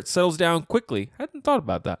air, it settles down quickly. I hadn't thought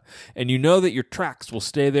about that. And you know that your tracks will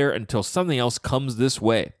stay there until something else comes this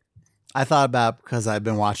way. I thought about because I've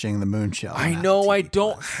been watching the Moon Show. I know I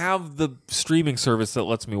don't have the streaming service that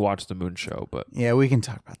lets me watch the Moon Show, but yeah, we can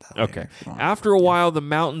talk about that later. Okay. After a while, the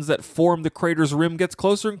mountains that form the crater's rim gets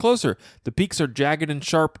closer and closer. The peaks are jagged and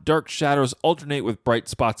sharp. Dark shadows alternate with bright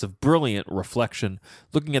spots of brilliant reflection.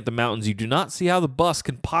 Looking at the mountains, you do not see how the bus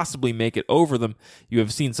can possibly make it over them. You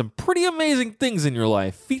have seen some pretty amazing things in your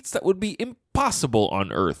life, feats that would be impossible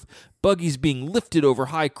on Earth. Buggies being lifted over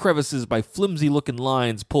high crevices by flimsy-looking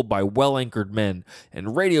lines pulled by well-anchored men,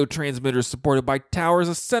 and radio transmitters supported by towers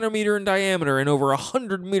a centimeter in diameter and over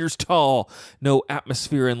 100 meters tall. No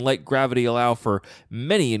atmosphere and light gravity allow for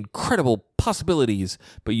many incredible possibilities,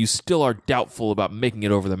 but you still are doubtful about making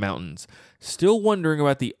it over the mountains. Still wondering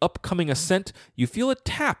about the upcoming ascent, you feel a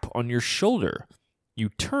tap on your shoulder. You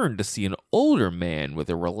turn to see an older man with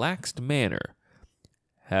a relaxed manner.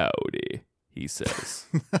 "Howdy," he says.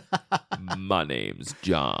 "My name's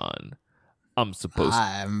John. I'm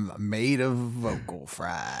made of vocal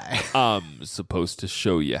fry. I'm supposed to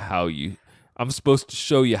show you how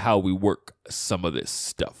we work some of this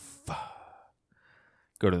stuff."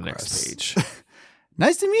 Go to the next page.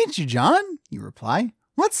 "Nice to meet you, John," you reply.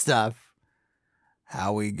 "What stuff?"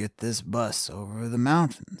 "How we get this bus over the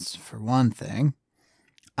mountains, for one thing.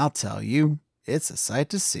 I'll tell you, it's a sight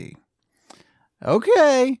to see."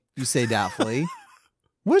 "Okay," you say doubtfully.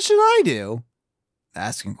 "What should I do?"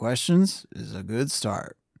 "Asking questions is a good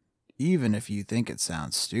start. Even if you think it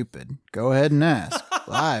sounds stupid, go ahead and ask.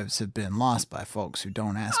 Lives have been lost by folks who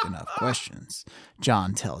don't ask enough questions,"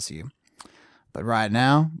 John tells you. "But right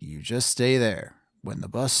now, you just stay there. When the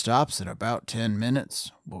bus stops in about 10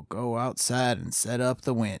 minutes, we'll go outside and set up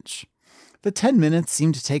the winch." The 10 minutes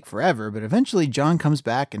seem to take forever, but eventually John comes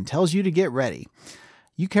back and tells you to get ready.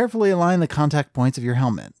 You carefully align the contact points of your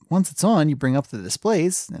helmet. Once it's on, you bring up the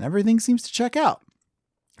displays, and everything seems to check out.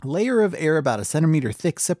 A layer of air about a centimeter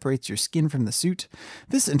thick separates your skin from the suit.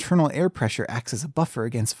 This internal air pressure acts as a buffer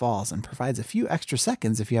against falls and provides a few extra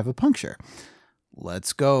seconds if you have a puncture.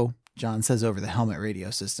 "Let's go," John says over the helmet radio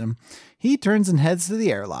system. He turns and heads to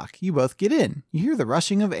the airlock. You both get in. You hear the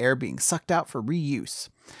rushing of air being sucked out for reuse.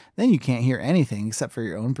 Then you can't hear anything except for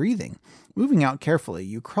your own breathing. Moving out carefully,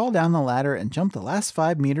 you crawl down the ladder and jump the last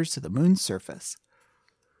 5 meters to the moon's surface.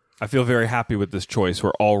 I feel very happy with this choice.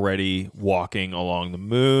 We're already walking along the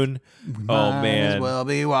moon. Might as well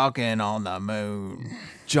be walking on the moon.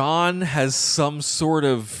 John has some sort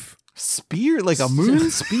of spear, like a moon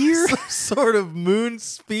spear? Some sort of moon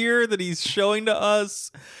spear that he's showing to us.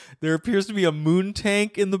 There appears to be a moon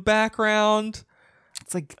tank in the background.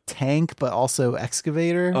 It's like tank, but also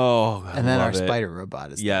excavator. Oh, and then our spider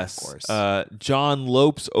robot is yes. there, of course. John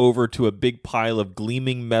lopes over to a big pile of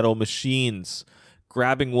gleaming metal machines.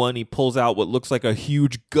 Grabbing one, he pulls out what looks like a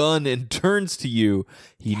huge gun and turns to you.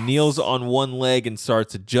 He kneels on one leg and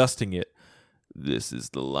starts adjusting it. "This is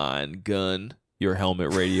the line gun," your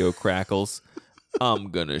helmet radio crackles. "I'm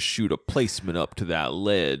gonna shoot a placement up to that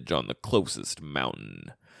ledge on the closest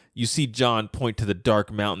mountain." You see John point to the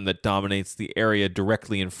dark mountain that dominates the area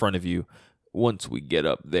directly in front of you. "Once we get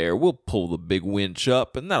up there, we'll pull the big winch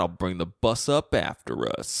up, and that'll bring the bus up after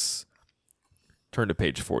us." Turn to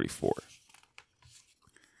page 44.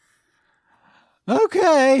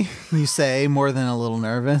 "Okay," you say, more than a little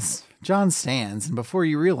nervous. John stands, and before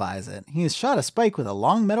you realize it, he has shot a spike with a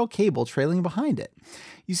long metal cable trailing behind it.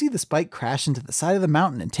 You see the spike crash into the side of the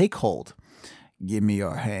mountain and take hold. "Give me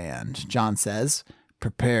your hand," John says.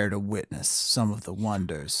 "Prepare to witness some of the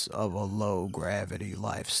wonders of a low-gravity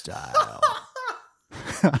lifestyle."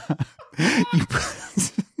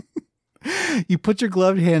 You put your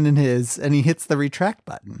gloved hand in his, and he hits the retract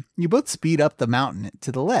button. You both speed up the mountain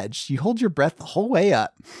to the ledge. You hold your breath the whole way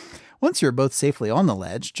up. Once you're both safely on the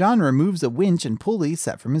ledge, John removes a winch and pulley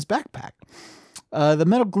set from his backpack. The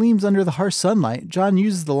metal gleams under the harsh sunlight. John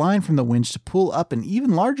uses the line from the winch to pull up an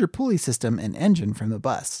even larger pulley system and engine from the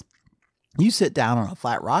bus. You sit down on a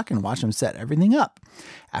flat rock and watch him set everything up.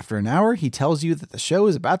 After an hour, he tells you that the show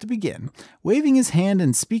is about to begin. Waving his hand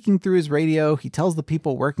and speaking through his radio, he tells the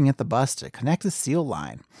people working at the bus to connect the steel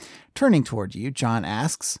line. Turning toward you, John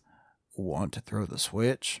asks, "Want to throw the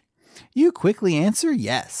switch?" You quickly answer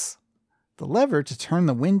yes. The lever to turn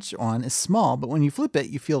the winch on is small, but when you flip it,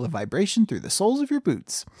 you feel the vibration through the soles of your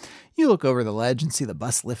boots. You look over the ledge and see the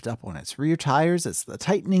bus lift up on its rear tires as the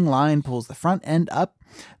tightening line pulls the front end up.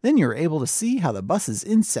 Then you're able to see how the bus's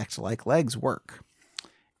insect-like legs work.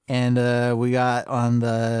 And we got on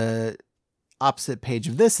the opposite page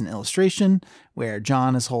of this an illustration where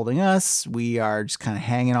John is holding us. We are just kind of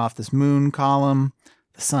hanging off this moon column.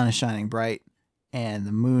 The sun is shining bright, and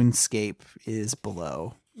the moonscape is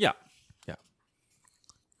below. Yeah.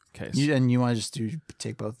 Okay. And you want to just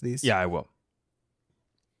take both of these? Yeah, I will.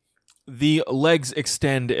 The legs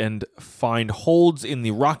extend and find holds in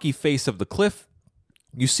the rocky face of the cliff.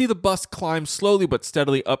 You see the bus climb slowly but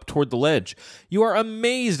steadily up toward the ledge. You are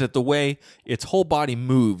amazed at the way its whole body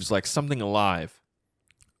moves like something alive.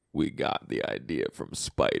 We got the idea from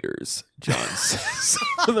spiders, John says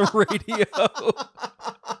on the radio.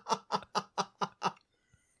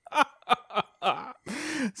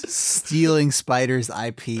 Stealing spiders'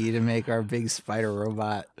 IP to make our big spider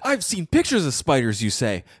robot. I've seen pictures of spiders, you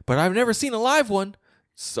say, but I've never seen a live one.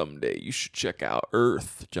 Someday you should check out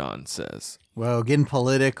Earth, John says. Whoa, getting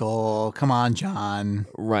political. Come on, John.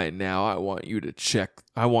 Right now, I want you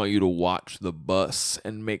to watch the bus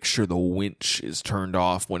and make sure the winch is turned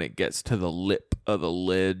off when it gets to the lip of the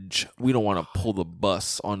ledge. We don't want to pull the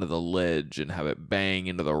bus onto the ledge and have it bang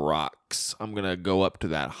into the rocks. I'm going to go up to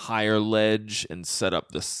that higher ledge and set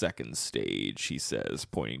up the second stage, he says,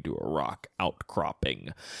 pointing to a rock outcropping.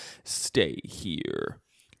 Stay here.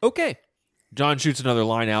 Okay. John shoots another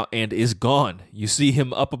line out and is gone. You see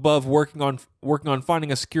him up above working on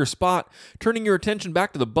finding a secure spot. Turning your attention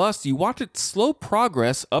back to the bus, you watch its slow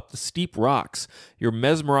progress up the steep rocks. You're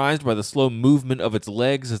mesmerized by the slow movement of its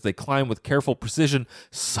legs as they climb with careful precision.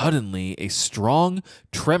 Suddenly, a strong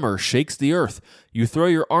tremor shakes the earth. You throw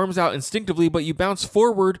your arms out instinctively, but you bounce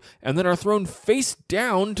forward and then are thrown face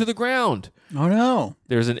down to the ground. Oh no.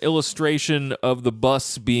 There's an illustration of the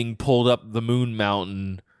bus being pulled up the moon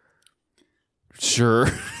mountain. Sure.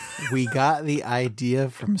 We got the idea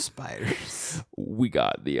from spiders. We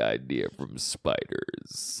got the idea from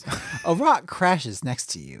spiders. A rock crashes next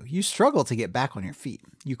to you. You struggle to get back on your feet.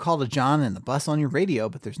 You call to John and the bus on your radio,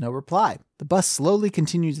 but there's no reply. The bus slowly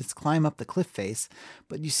continues its climb up the cliff face,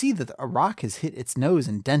 but you see that a rock has hit its nose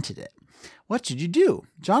and dented it. What should you do?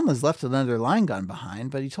 John has left another line gun behind,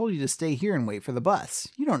 but he told you to stay here and wait for the bus.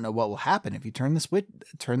 You don't know what will happen if you turn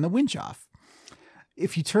the winch off.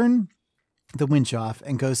 If you turn the winch off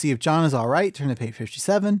and go see if John is all right, turn to page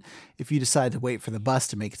 57. If you decide to wait for the bus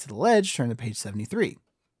to make it to the ledge, turn to page 73.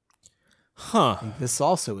 Huh. I think this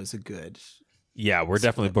also is a good... Yeah, we're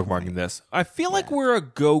definitely bookmarking this. I feel like we're a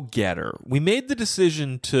go-getter. We made the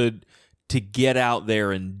decision to get out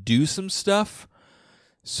there and do some stuff.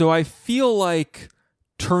 So I feel like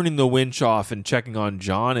turning the winch off and checking on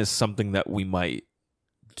John is something that we might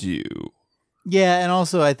do. Yeah, and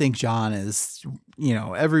also I think John is,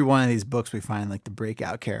 every one of these books we find like the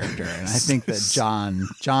breakout character, and I think that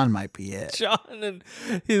John might be it. John and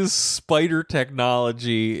his spider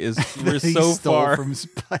technology is we're He so stole far from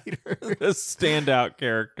spiders. a standout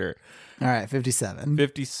character. All right, 57.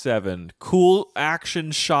 57. Cool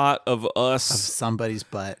action shot of us. Of somebody's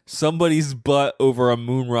butt. Somebody's butt over a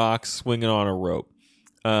moon rock swinging on a rope.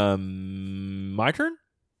 My turn?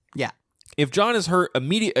 Yeah. If John is hurt,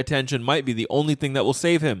 immediate attention might be the only thing that will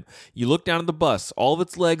save him. You look down at the bus. All of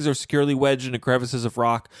its legs are securely wedged into crevices of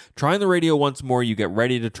rock. Trying the radio once more, you get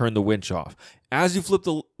ready to turn the winch off. As you flip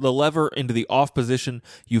the lever into the off position,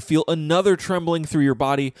 you feel another trembling through your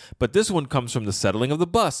body, but this one comes from the settling of the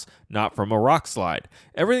bus, not from a rock slide.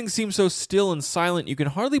 Everything seems so still and silent you can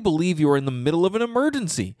hardly believe you are in the middle of an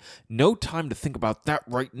emergency. No time to think about that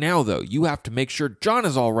right now, though. You have to make sure John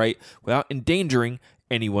is all right without endangering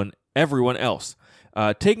everyone else.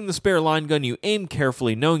 Taking the spare line gun, you aim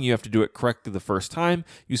carefully, knowing you have to do it correctly the first time.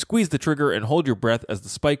 You squeeze the trigger and hold your breath as the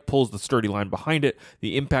spike pulls the sturdy line behind it.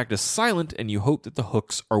 The impact is silent, and you hope that the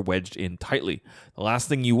hooks are wedged in tightly. The last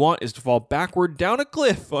thing you want is to fall backward down a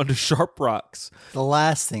cliff onto sharp rocks. The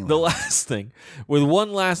last thing. With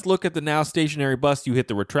one last look at the now stationary bus, you hit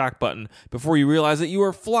the retract button before you realize that you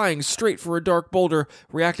are flying straight for a dark boulder.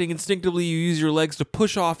 Reacting instinctively, you use your legs to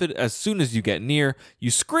push off it as soon as you get near. You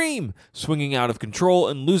scream, swinging out of control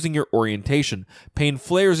and losing your orientation. Pain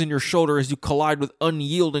flares in your shoulder as you collide with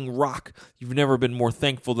unyielding rock. You've never been more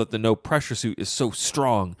thankful that the no-pressure suit is so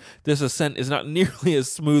strong. This ascent is not nearly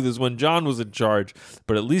as smooth as when John was in charge,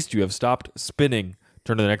 but at least you have stopped spinning.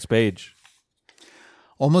 Turn to the next page.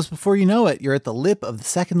 Almost before you know it, you're at the lip of the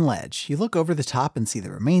second ledge. You look over the top and see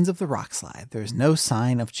the remains of the rock slide. There's no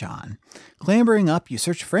sign of John. Clambering up, you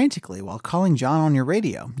search frantically while calling John on your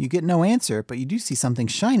radio. You get no answer, but you do see something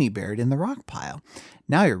shiny buried in the rock pile.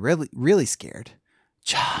 Now you're really, really scared.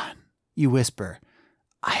 John, you whisper,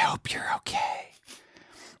 I hope you're okay.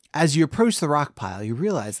 As you approach the rock pile, you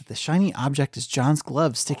realize that the shiny object is John's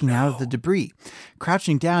glove sticking out of the debris.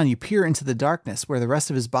 Crouching down, you peer into the darkness where the rest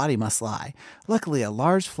of his body must lie. Luckily, a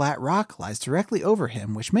large flat rock lies directly over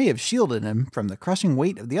him, which may have shielded him from the crushing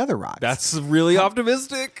weight of the other rocks. That's really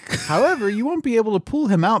optimistic. However, you won't be able to pull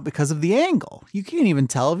him out because of the angle. You can't even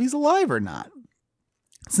tell if he's alive or not.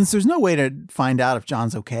 Since there's no way to find out if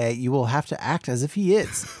John's okay, you will have to act as if he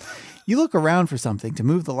is. You look around for something to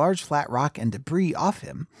move the large flat rock and debris off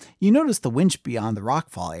him. You notice the winch beyond the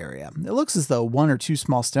rockfall area. It looks as though 1 or 2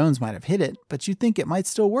 small stones might have hit it, but you think it might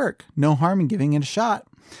still work. No harm in giving it a shot.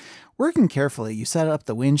 Working carefully, you set up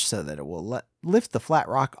the winch so that it will lift the flat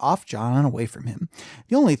rock off John and away from him.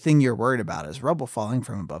 The only thing you're worried about is rubble falling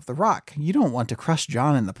from above the rock. You don't want to crush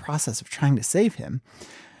John in the process of trying to save him.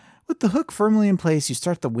 With the hook firmly in place, you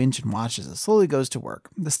start the winch and watch as it slowly goes to work.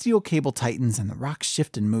 The steel cable tightens and the rocks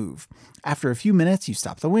shift and move. After a few minutes, you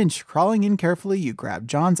stop the winch. Crawling in carefully, you grab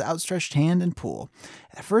John's outstretched hand and pull.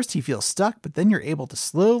 At first, he feels stuck, but then you're able to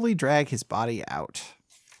slowly drag his body out.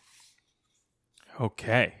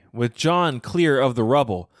 Okay. With John clear of the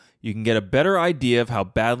rubble, you can get a better idea of how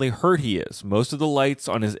badly hurt he is. Most of the lights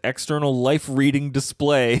on his external life-reading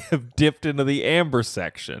display have dipped into the amber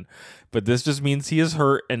section, but this just means he is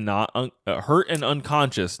hurt and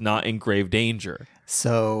unconscious, not in grave danger.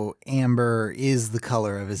 So amber is the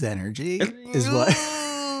color of his energy, is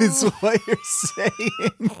what you're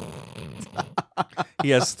saying. He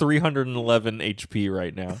has 311 HP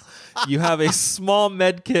right now. You have a small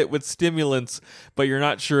med kit with stimulants, but you're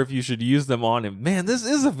not sure if you should use them on him. Man, this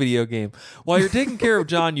is a video game. While you're taking care of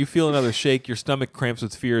John, you feel another shake. Your stomach cramps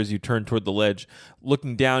with fear as you turn toward the ledge.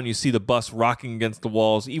 Looking down, you see the bus rocking against the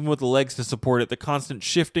walls. Even with the legs to support it, the constant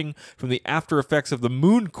shifting from the after effects of the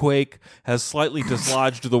moonquake has slightly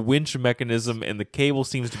dislodged the winch mechanism, and the cable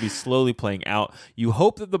seems to be slowly playing out. You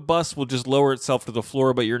hope that the bus will just lower itself to the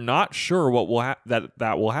floor, but you're not sure what will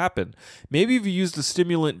that will happen. Maybe if you use the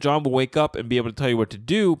stimulant, John will wake up and be able to tell you what to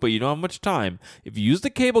do, but you don't have much time. If you use the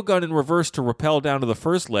cable gun in reverse to rappel down to the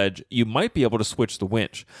first ledge, you might be able to switch the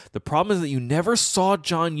winch. The problem is that you never saw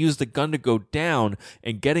John use the gun to go down,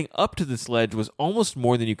 and getting up to this ledge was almost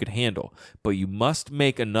more than you could handle. But you must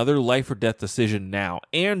make another life or death decision now.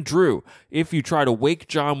 And Drew, if you try to wake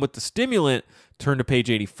John with the stimulant, turn to page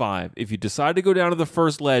 85. If you decide to go down to the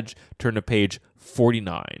first ledge, turn to page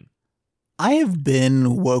 49. I have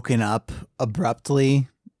been woken up abruptly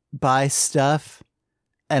by stuff,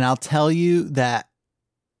 and I'll tell you that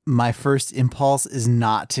my first impulse is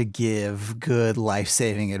not to give good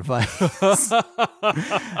life-saving advice.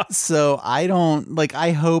 So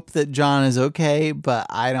I hope that John is okay, but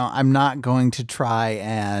I'm not going to try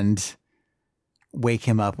and wake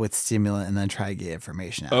him up with stimulant and then try to get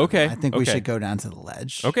information out of him. I think we should go down to the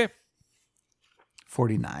ledge. Okay.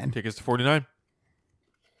 49. Take us to 49.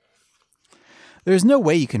 There's no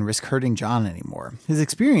way you can risk hurting John anymore. His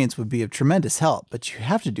experience would be of tremendous help, but you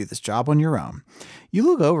have to do this job on your own. You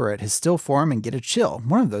look over at his still form and get a chill.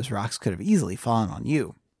 One of those rocks could have easily fallen on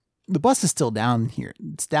you. The bus is still down here.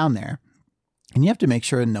 It's down there. And you have to make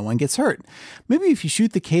sure no one gets hurt. Maybe if you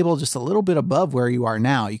shoot the cable just a little bit above where you are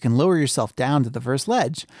now, you can lower yourself down to the first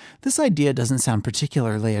ledge. This idea doesn't sound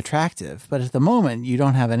particularly attractive, but at the moment, you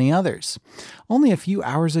don't have any others. Only a few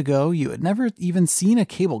hours ago, you had never even seen a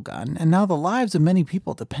cable gun, and now the lives of many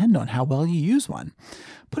people depend on how well you use one.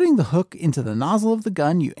 Putting the hook into the nozzle of the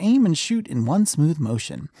gun, you aim and shoot in one smooth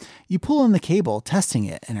motion. You pull on the cable, testing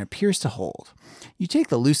it, and it appears to hold. You take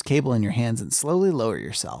the loose cable in your hands and slowly lower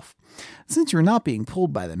yourself. Since you're not being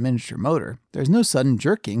pulled by the miniature motor, there's no sudden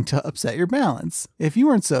jerking to upset your balance. If you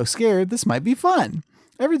weren't so scared, this might be fun.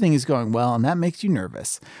 Everything is going well, and that makes you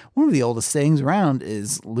nervous. One of the oldest sayings around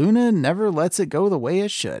is, Luna never lets it go the way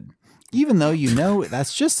it should. Even though you know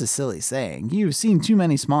that's just a silly saying, you've seen too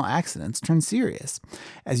many small accidents turn serious.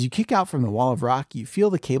 As you kick out from the wall of rock, you feel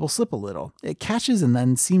the cable slip a little. It catches and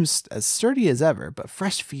then seems as sturdy as ever, but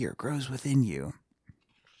fresh fear grows within you.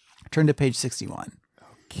 Turn to page 61.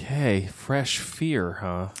 Okay, fresh fear,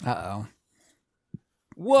 huh? Uh-oh.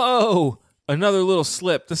 Whoa! Another little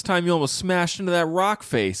slip. This time you almost smashed into that rock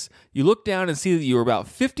face. You look down and see that you are about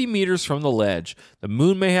 50 meters from the ledge. The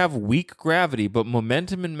moon may have weak gravity, but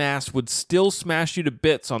momentum and mass would still smash you to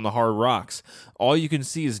bits on the hard rocks. All you can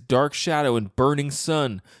see is dark shadow and burning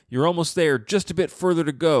sun. You're almost there, just a bit further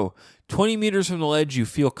to go. 20 meters from the ledge, you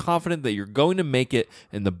feel confident that you're going to make it,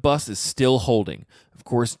 and the bus is still holding. Of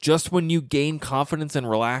course, just when you gain confidence and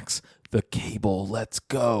relax, the cable lets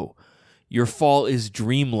go. Your fall is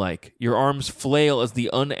dreamlike. Your arms flail as the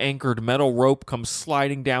unanchored metal rope comes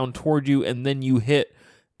sliding down toward you, and then you hit.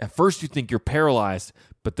 At first you think you're paralyzed,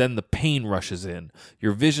 but then the pain rushes in.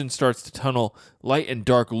 Your vision starts to tunnel. Light and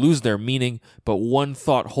dark lose their meaning, but one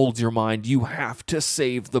thought holds your mind. You have to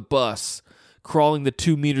save the bus. Crawling the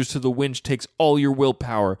 2 meters to the winch takes all your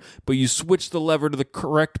willpower, but you switch the lever to the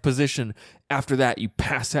correct position. After that, you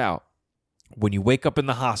pass out. When you wake up in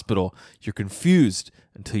the hospital, you're confused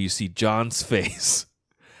until you see John's face.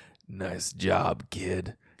 Nice job,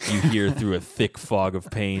 kid. You hear through a thick fog of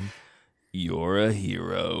pain. You're a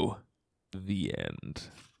hero. The end.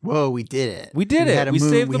 Whoa, we did it. We did it. We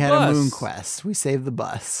saved the bus. We had a moon quest. We saved the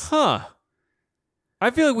bus. Huh. I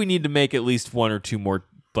feel like we need to make at least one or two more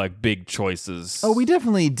like big choices. Oh, we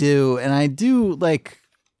definitely do. And I do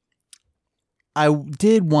I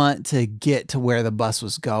did want to get to where the bus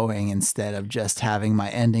was going instead of just having my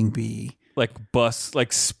ending be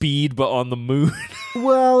like speed, but on the moon.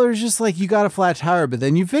 Well, there's just you got a flat tire, but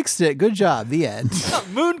then you fixed it. Good job. The end.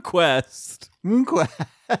 Moon quest. Moon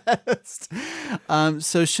quest.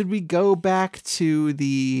 So should we go back to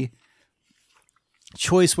the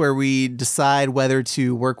choice where we decide whether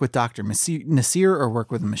to work with Dr. Nasir or work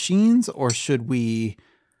with the machines, or should we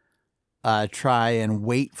try and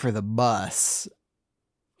wait for the bus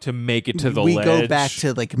to make it to the we ledge? Go back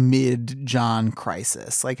to mid John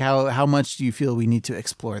crisis. How much do you feel we need to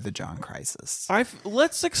explore the John crisis?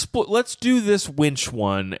 Let's do this winch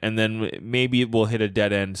one, and then maybe we'll hit a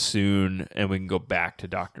dead end soon, and we can go back to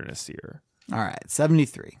Dr. Nasir. All right,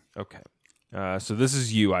 73. Okay. So this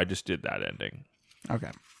is you. I just did that ending.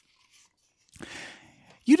 Okay.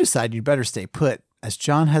 You decide you'd better stay put, as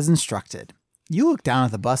John has instructed. You look down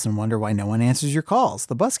at the bus and wonder why no one answers your calls.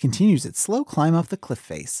 The bus continues its slow climb up the cliff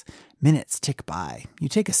face. Minutes tick by. You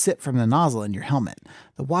take a sip from the nozzle in your helmet.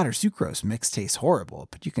 The water sucrose mix tastes horrible,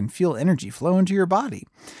 but you can feel energy flow into your body.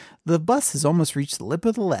 The bus has almost reached the lip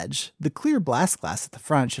of the ledge. The clear blast glass at the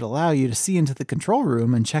front should allow you to see into the control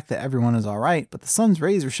room and check that everyone is all right, but the sun's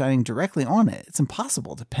rays are shining directly on it. It's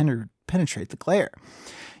impossible to penetrate the glare.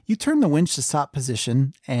 You turn the winch to stop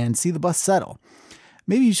position and see the bus settle.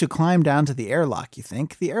 Maybe you should climb down to the airlock, you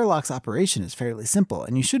think. The airlock's operation is fairly simple,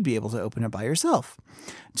 and you should be able to open it by yourself.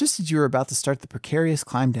 Just as you are about to start the precarious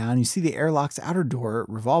climb down, you see the airlock's outer door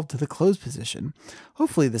revolve to the closed position.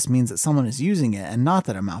 Hopefully this means that someone is using it, and not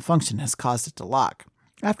that a malfunction has caused it to lock.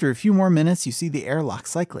 After a few more minutes, you see the airlock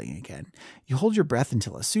cycling again. You hold your breath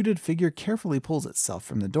until a suited figure carefully pulls itself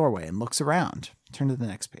from the doorway and looks around. Turn to the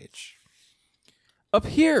next page. Up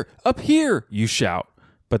here, you shout.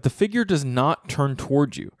 But the figure does not turn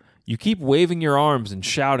toward you. You keep waving your arms and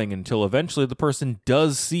shouting until eventually the person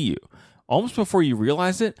does see you. Almost before you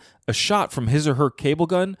realize it, a shot from his or her cable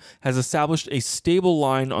gun has established a stable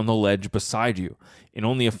line on the ledge beside you. In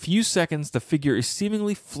only a few seconds, the figure is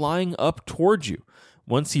seemingly flying up towards you.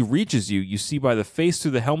 Once he reaches you, you see by the face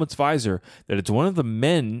through the helmet's visor that it's one of the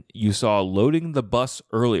men you saw loading the bus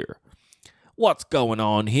earlier. "What's going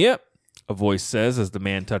on here?" a voice says as the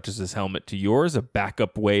man touches his helmet to yours, a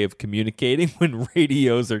backup way of communicating when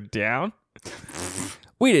radios are down.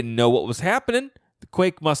 "We didn't know what was happening. The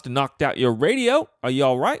quake must have knocked out your radio. Are you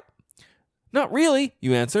all right?" "Not really,"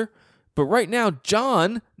 you answer. "But right now,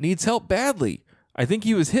 John needs help badly. I think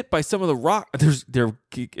he was hit by some of the rock." Is there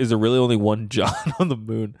really only one John on the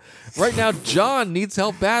moon? "Right now, John needs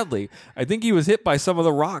help badly. I think he was hit by some of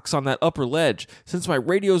the rocks on that upper ledge. Since my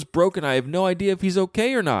radio's broken, I have no idea if he's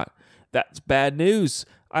okay or not." "That's bad news.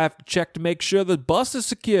 I have to check to make sure the bus is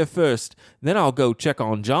secure first. Then I'll go check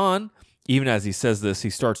on John." Even as he says this, he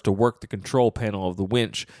starts to work the control panel of the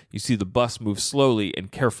winch. You see the bus move slowly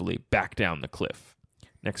and carefully back down the cliff.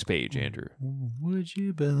 Next page, Andrew. Would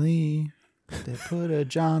you believe they put a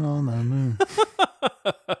John on the moon?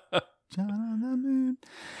 John on the moon.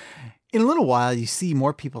 In a little while, you see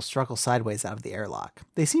more people struggle sideways out of the airlock.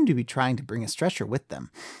 They seem to be trying to bring a stretcher with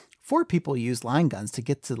them. 4 people use line guns to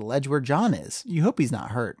get to the ledge where John is. You hope he's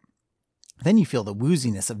not hurt. Then you feel the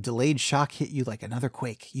wooziness of delayed shock hit you like another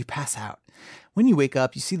quake. You pass out. When you wake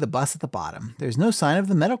up, you see the bus at the bottom. There's no sign of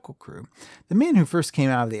the medical crew. The man who first came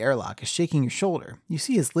out of the airlock is shaking your shoulder. You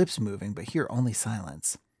see his lips moving, but hear only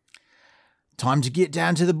silence. "Time to get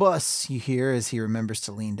down to the bus," you hear as he remembers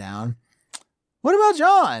to lean down. "What about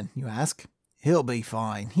John?" you ask. "He'll be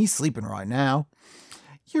fine. He's sleeping right now."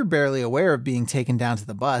 You're barely aware of being taken down to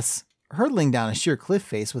the bus. Hurtling down a sheer cliff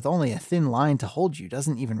face with only a thin line to hold you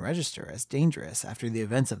doesn't even register as dangerous after the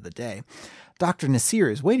events of the day. Dr. Nasir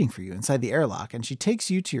is waiting for you inside the airlock, and she takes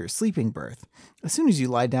you to your sleeping berth. As soon as you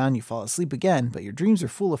lie down, you fall asleep again, but your dreams are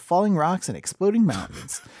full of falling rocks and exploding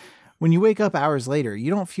mountains. When you wake up hours later,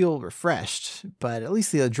 you don't feel refreshed, but at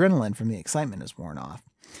least the adrenaline from the excitement is worn off.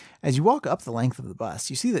 As you walk up the length of the bus,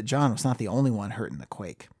 you see that John was not the only one hurt in the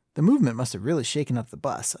quake. The movement must have really shaken up the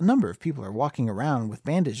bus. A number of people are walking around with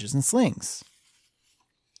bandages and slings.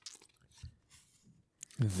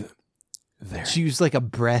 There. She used a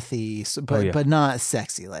breathy, but not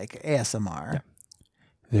sexy, like ASMR. Yeah.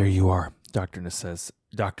 "There you are," Dr.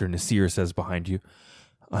 Nasir says behind you.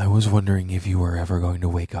 "I was wondering if you were ever going to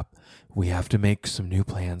wake up. We have to make some new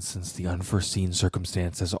plans since the unforeseen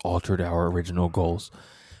circumstance has altered our original goals."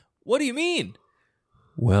 "What do you mean?"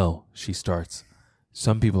 Well, she starts.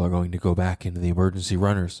 Some people are going to go back into the emergency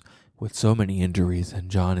runners. With so many injuries and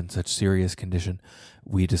John in such serious condition,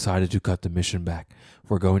 we decided to cut the mission back.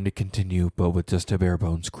 We're going to continue, but with just a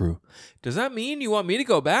bare-bones crew. Does that mean you want me to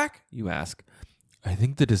go back? You ask. I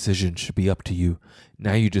think the decision should be up to you.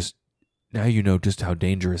 Now you know just how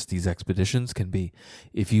dangerous these expeditions can be.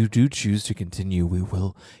 If you do choose to continue, we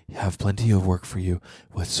will have plenty of work for you.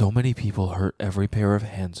 With so many people hurt, every pair of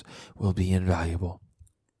hands will be invaluable.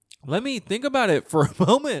 Let me think about it for a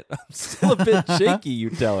moment. I'm still a bit shaky,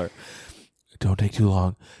 you tell her. Don't take too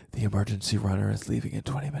long. The emergency runner is leaving in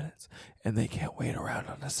 20 minutes, and they can't wait around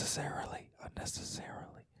unnecessarily.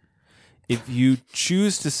 If you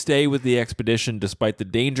choose to stay with the expedition despite the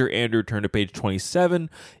danger, Andrew, turn to page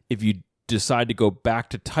 27. If you decide to go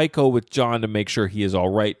back to Tycho with John to make sure he is all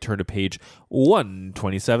right, turn to page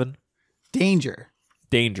 127. Danger.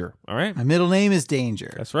 All right. My middle name is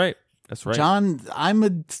Danger. That's right. John, I'm a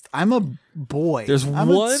boy.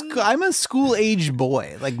 I'm a school-aged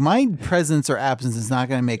boy. Like, my presence or absence is not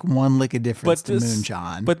going to make one lick of difference to Moon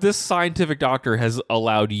John. But this scientific doctor has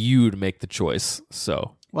allowed you to make the choice,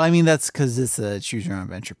 so... Well, I mean, that's because it's a choose-your-own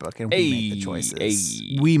adventure book, and we make the choices.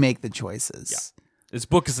 We make the choices. Yeah. This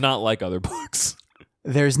book is not like other books.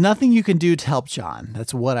 There's nothing you can do to help John.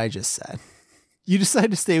 That's what I just said. You decide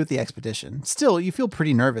to stay with the expedition. Still, you feel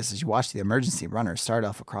pretty nervous as you watch the emergency runner start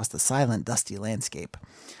off across the silent, dusty landscape.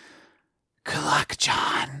 Good luck,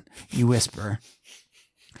 John, you whisper.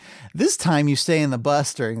 This time you stay in the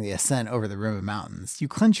bus during the ascent over the rim of mountains. You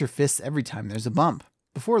clench your fists every time there's a bump.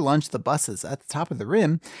 Before lunch, the bus is at the top of the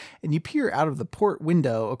rim, and you peer out of the port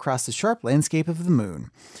window across the sharp landscape of the moon.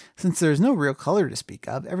 Since there is no real color to speak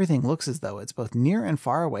of, everything looks as though it's both near and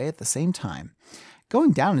far away at the same time.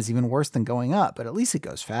 Going down is even worse than going up, but at least it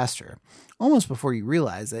goes faster. Almost before you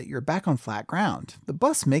realize that, you're back on flat ground. The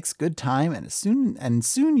bus makes good time, and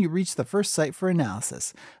soon you reach the first site for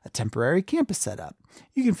analysis, a temporary campus setup.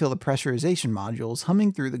 You can feel the pressurization modules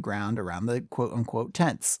humming through the ground around the quote-unquote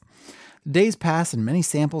tents. The days pass and many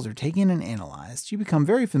samples are taken and analyzed. You become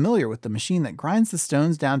very familiar with the machine that grinds the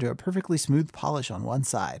stones down to a perfectly smooth polish on one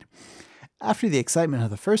side. After the excitement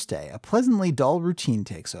of the first day, a pleasantly dull routine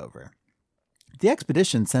takes over. The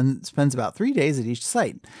expedition spends about 3 days at each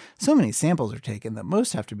site. So many samples are taken that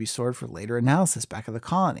most have to be stored for later analysis back at the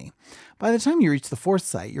colony. By the time you reach the fourth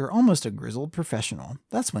site, you're almost a grizzled professional.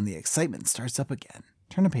 That's when the excitement starts up again.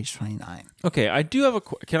 Turn to page 29. Okay, I do have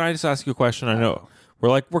can I just ask you a question? I know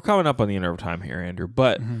we're coming up on the end of time here, Andrew,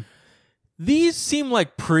 but these seem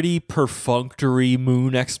like pretty perfunctory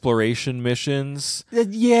moon exploration missions.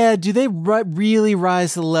 Yeah, do they really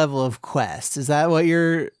rise to the level of quest? Is that what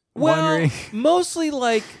you're wondering? Mostly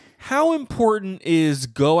like, how important is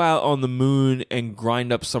go out on the moon and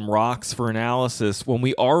grind up some rocks for analysis when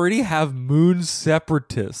we already have moon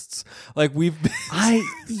separatists? Like I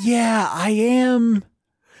am.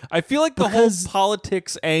 I feel like the whole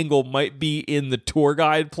politics angle might be in the tour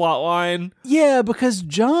guide plot line. Yeah, because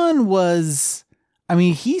John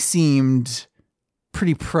he seemed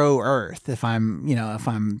pretty pro-Earth if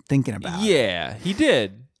I'm thinking about it. Yeah, he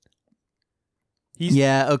did.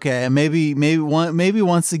 Yeah, okay. Maybe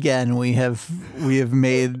once again we have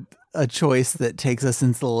made a choice that takes us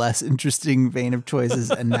into the less interesting vein of choices,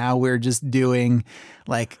 and now we're just doing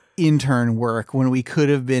like intern work when we could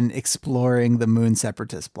have been exploring the Moon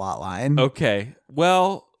Separatist plotline. Okay.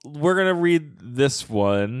 Well, we're going to read this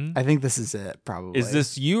one. I think this is it, probably. Is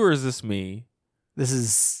this you or is this me? This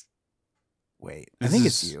is... Wait, I think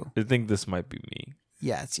it's you. I think this might be me.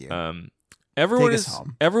 Yeah, it's you.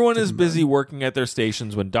 Everyone is busy working at their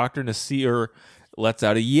stations when Dr. Nasir lets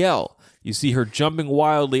out a yell. You see her jumping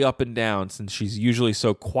wildly up and down. Since she's usually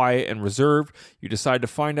so quiet and reserved, you decide to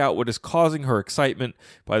find out what is causing her excitement.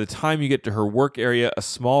 By the time you get to her work area, a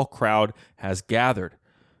small crowd has gathered.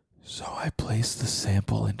 So I placed the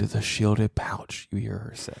sample into the shielded pouch, you hear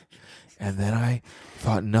her say. And then I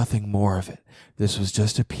thought nothing more of it. This was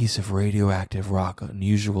just a piece of radioactive rock,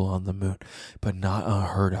 unusual on the moon, but not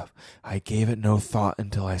unheard of. I gave it no thought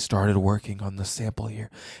until I started working on the sample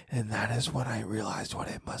here, and that is when I realized what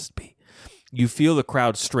it must be. You feel the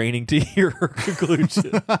crowd straining to hear her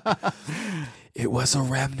conclusion. It was a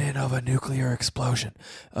remnant of a nuclear explosion,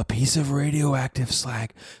 a piece of radioactive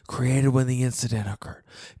slag created when the incident occurred.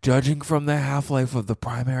 Judging from the half-life of the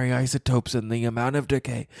primary isotopes and the amount of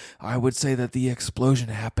decay, I would say that the explosion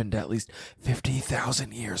happened at least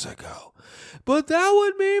 50,000 years ago. But that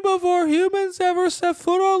would mean before humans ever set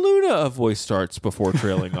foot on Luna, a voice starts before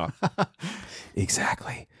trailing off.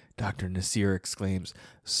 Exactly. Dr. Nasir exclaims,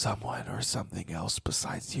 "Someone or something else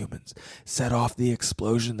besides humans set off the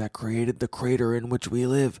explosion that created the crater in which we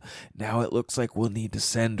live. Now it looks like we'll need to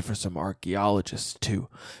send for some archaeologists, too."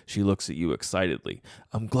 She looks at you excitedly.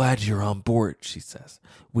 "I'm glad you're on board," she says.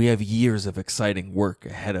 "We have years of exciting work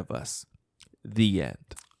ahead of us." The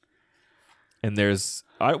end. And there's...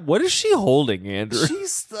 what is she holding, Andrew?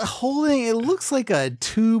 She's holding, it looks like a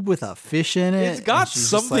tube with a fish in it. It's got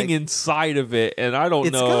something inside of it, and I don't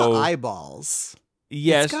know. It's got eyeballs.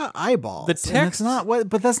 Yes. It's got eyeballs. The text...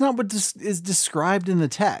 but that's not what is described in the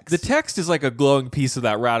text. The text is like a glowing piece of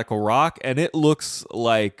that radical rock, and it looks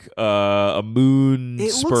like a moon sperm.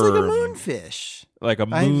 It looks like a moonfish. Like a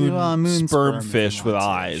moon sperm fish with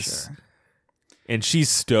eyes. Sure. And she's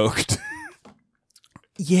stoked.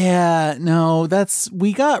 Yeah, no,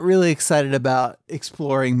 we got really excited about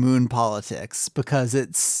exploring moon politics because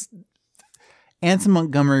Anson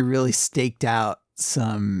Montgomery really staked out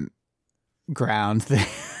some ground there.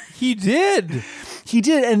 He did.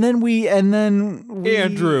 And then we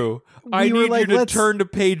Andrew, I need you to turn to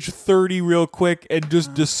page 30 real quick and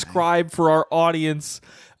just describe for our audience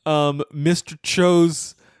Mr.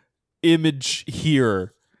 Cho's image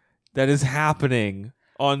here that is happening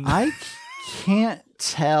on... I can't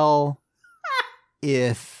tell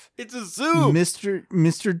if it's a zoo.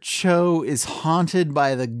 Mr. Cho is haunted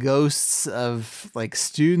by the ghosts of like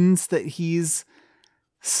students that he's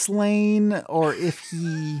slain, or if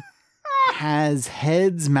he has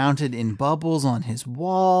heads mounted in bubbles on his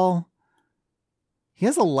wall. He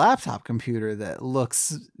has a laptop computer that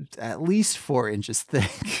looks at least 4 inches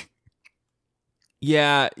thick.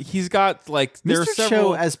 Yeah, he's got like there Mr. are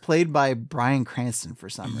several Cho as played by Bryan Cranston for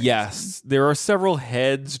some reason. Yes, there are several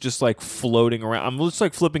heads just like floating around. I'm just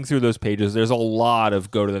like flipping through those pages. There's a lot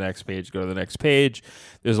of go to the next page, go to the next page.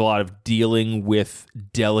 There's a lot of dealing with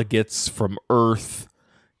delegates from Earth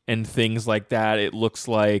and things like that. It looks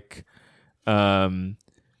like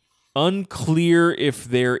unclear if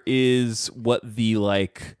there is what the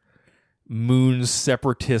like moon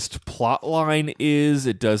separatist plot line is.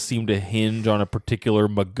 It does seem to hinge on a particular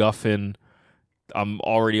MacGuffin. I'm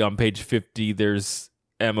already on page 50. There's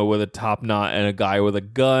Emma with a top knot and a guy with a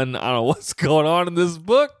gun. I don't know what's going on in this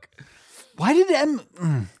book. Why did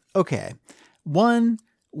Emma... Okay. One,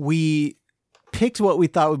 we picked what we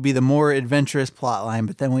thought would be the more adventurous plot line,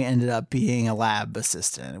 but then we ended up being a lab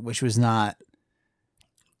assistant, which was not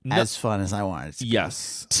as fun as I wanted it to be.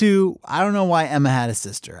 Yes. 2, I don't know why Emma had a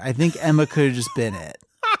sister. I think Emma could have just been it.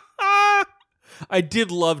 I did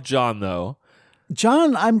love John, though.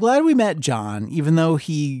 John, I'm glad we met John, even though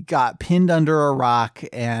he got pinned under a rock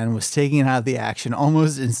and was taken out of the action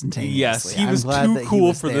almost instantaneously. Yes, he was too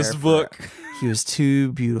cool for this book. He was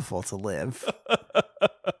too beautiful to live.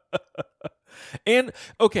 And,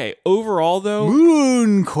 okay, overall, though...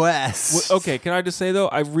 Moon Quest! Okay, can I just say, though,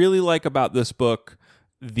 I really like about this book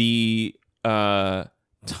the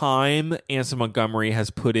time Anson Montgomery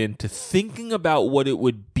has put into thinking about what it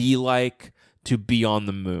would be like to be on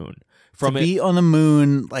the moon. Be on the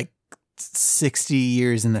moon like 60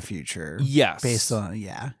 years in the future. Yes. Based on,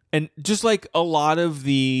 yeah. And just like a lot of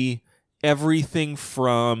the everything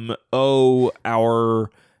from,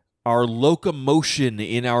 our locomotion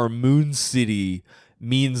in our moon city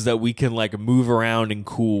means that we can like move around in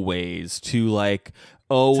cool ways, to like,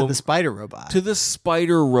 to the spider robot.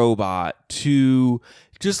 To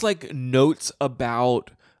just like notes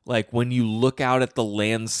about like when you look out at the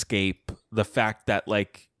landscape, the fact that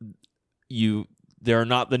like there are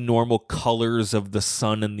not the normal colors of the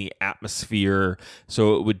sun and the atmosphere,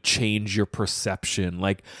 so it would change your perception.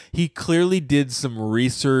 Like he clearly did some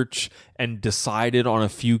research and decided on a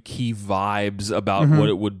few key vibes about what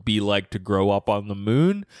it would be like to grow up on the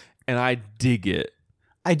moon, and I dig it.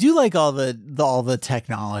 I do like all the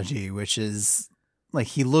technology, which is like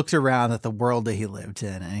he looked around at the world that he lived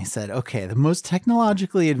in and he said, okay, the most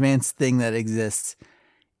technologically advanced thing that exists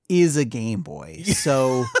is a Game Boy.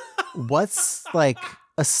 So what's like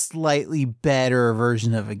a slightly better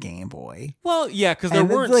version of a Game Boy? Well, yeah, because there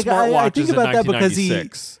weren't smartwatches I think about in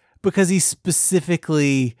 1996. Because he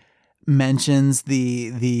specifically mentions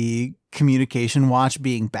the communication watch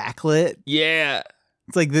being backlit. Yeah.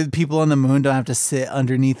 It's like the people on the moon don't have to sit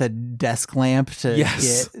underneath a desk lamp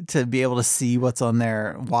to be able to see what's on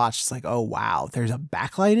their watch. It's like, oh, wow, there's a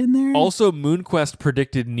backlight in there? Also, MoonQuest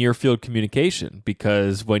predicted near-field communication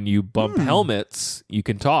because when you bump helmets, you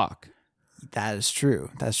can talk. That is true.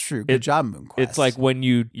 That's true. Good job, MoonQuest. It's like when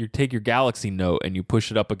you take your Galaxy Note and you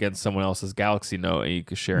push it up against someone else's Galaxy Note and you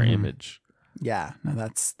can share an image. Yeah, no,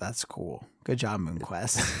 that's cool. Good job,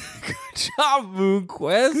 MoonQuest. Good job,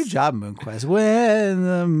 MoonQuest. Good job, MoonQuest. When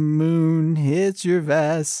the moon hits your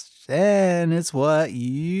vest and it's what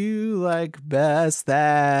you like best,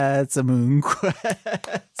 that's a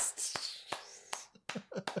MoonQuest.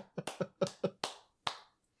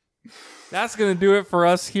 That's going to do it for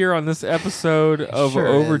us here on this episode of Sure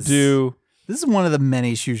Overdue. This is one of the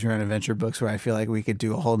many Choose Your Own Adventure books where I feel like we could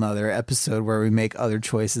do a whole nother episode where we make other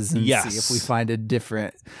choices and see if we find a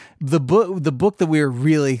different. The book that we were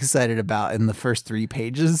really excited about in the first 3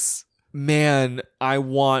 pages. Man, I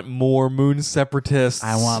want more Moon Separatists.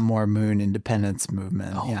 I want more Moon Independence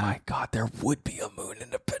Movement. Oh my God, there would be a Moon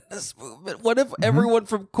Independence Movement. What if everyone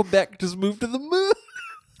from Quebec just moved to the moon?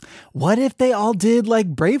 What if they all did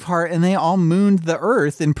like Braveheart and they all mooned the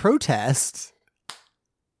Earth in protest?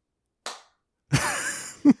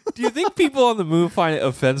 Do you think people on the moon find it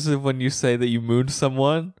offensive when you say that you mooned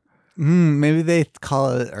someone? Maybe they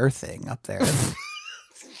call it earthing up there.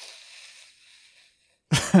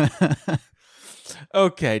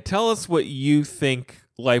 Okay, tell us what you think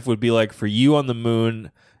life would be like for you on the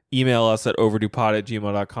moon. Email us at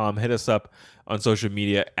overduepod@gmail.com. Hit us up on social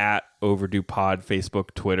media at overduepod,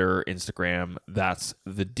 Facebook, Twitter, Instagram. That's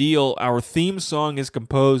the deal. Our theme song is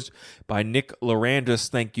composed by Nick Larandis.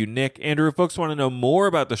 Thank you, Nick. Andrew, if folks want to know more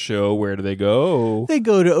about the show, where do they go? They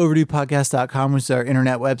go to overduepodcast.com, which is our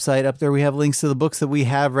internet website. Up there we have links to the books that we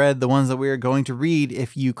have read, the ones that we are going to read.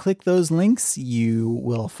 If you click those links, you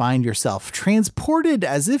will find yourself transported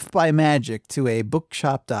as if by magic to a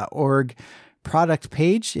bookshop.org product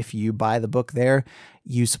page. If you buy the book there,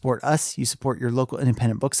 you support us, you support your local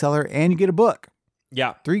independent bookseller, and you get a book.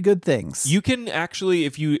 Yeah. 3 good things. You can actually,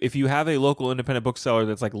 if you have a local independent bookseller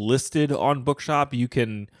that's like listed on Bookshop, you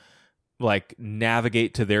can like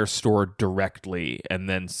navigate to their store directly and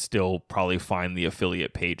then still probably find the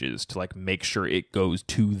affiliate pages to like make sure it goes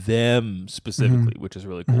to them specifically, which is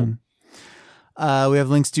really cool. We have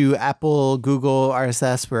links to Apple, Google,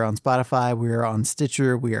 RSS. We're on Spotify. We're on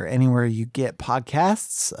Stitcher. We are anywhere you get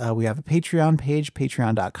podcasts. We have a Patreon page,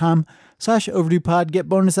 patreon.com/overduepod. Get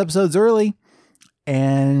bonus episodes early.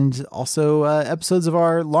 And also episodes of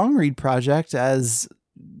our long read project as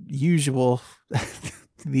usual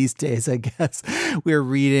these days, I guess. We're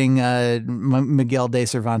reading Miguel de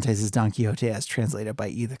Cervantes' Don Quixote as translated by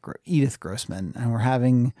Edith Grossman. And we're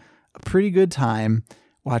having a pretty good time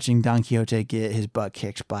watching Don Quixote get his butt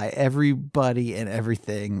kicked by everybody and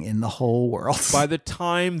everything in the whole world. By the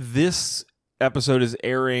time this episode is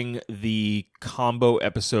airing, the combo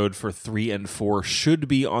episode for 3 and 4 should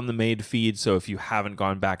be on the main feed. So if you haven't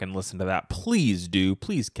gone back and listened to that, please do.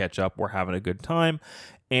 Please catch up. We're having a good time.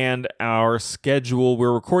 And our schedule,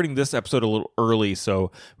 we're recording this episode a little early,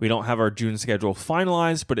 so we don't have our June schedule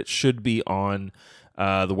finalized, but it should be on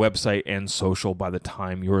the website and social by the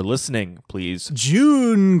time you're listening, please.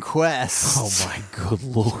 June Quest. Oh my good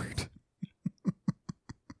Lord.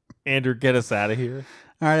 Andrew, get us out of here.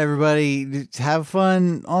 All right, everybody, have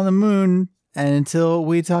fun on the moon. And until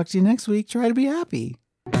we talk to you next week, try to be happy.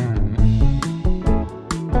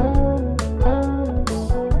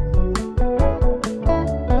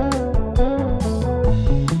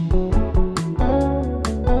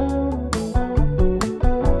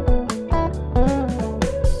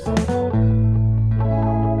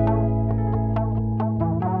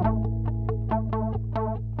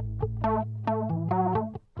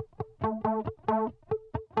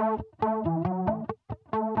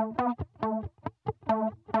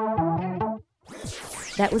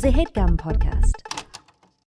 That was a HeadGum podcast.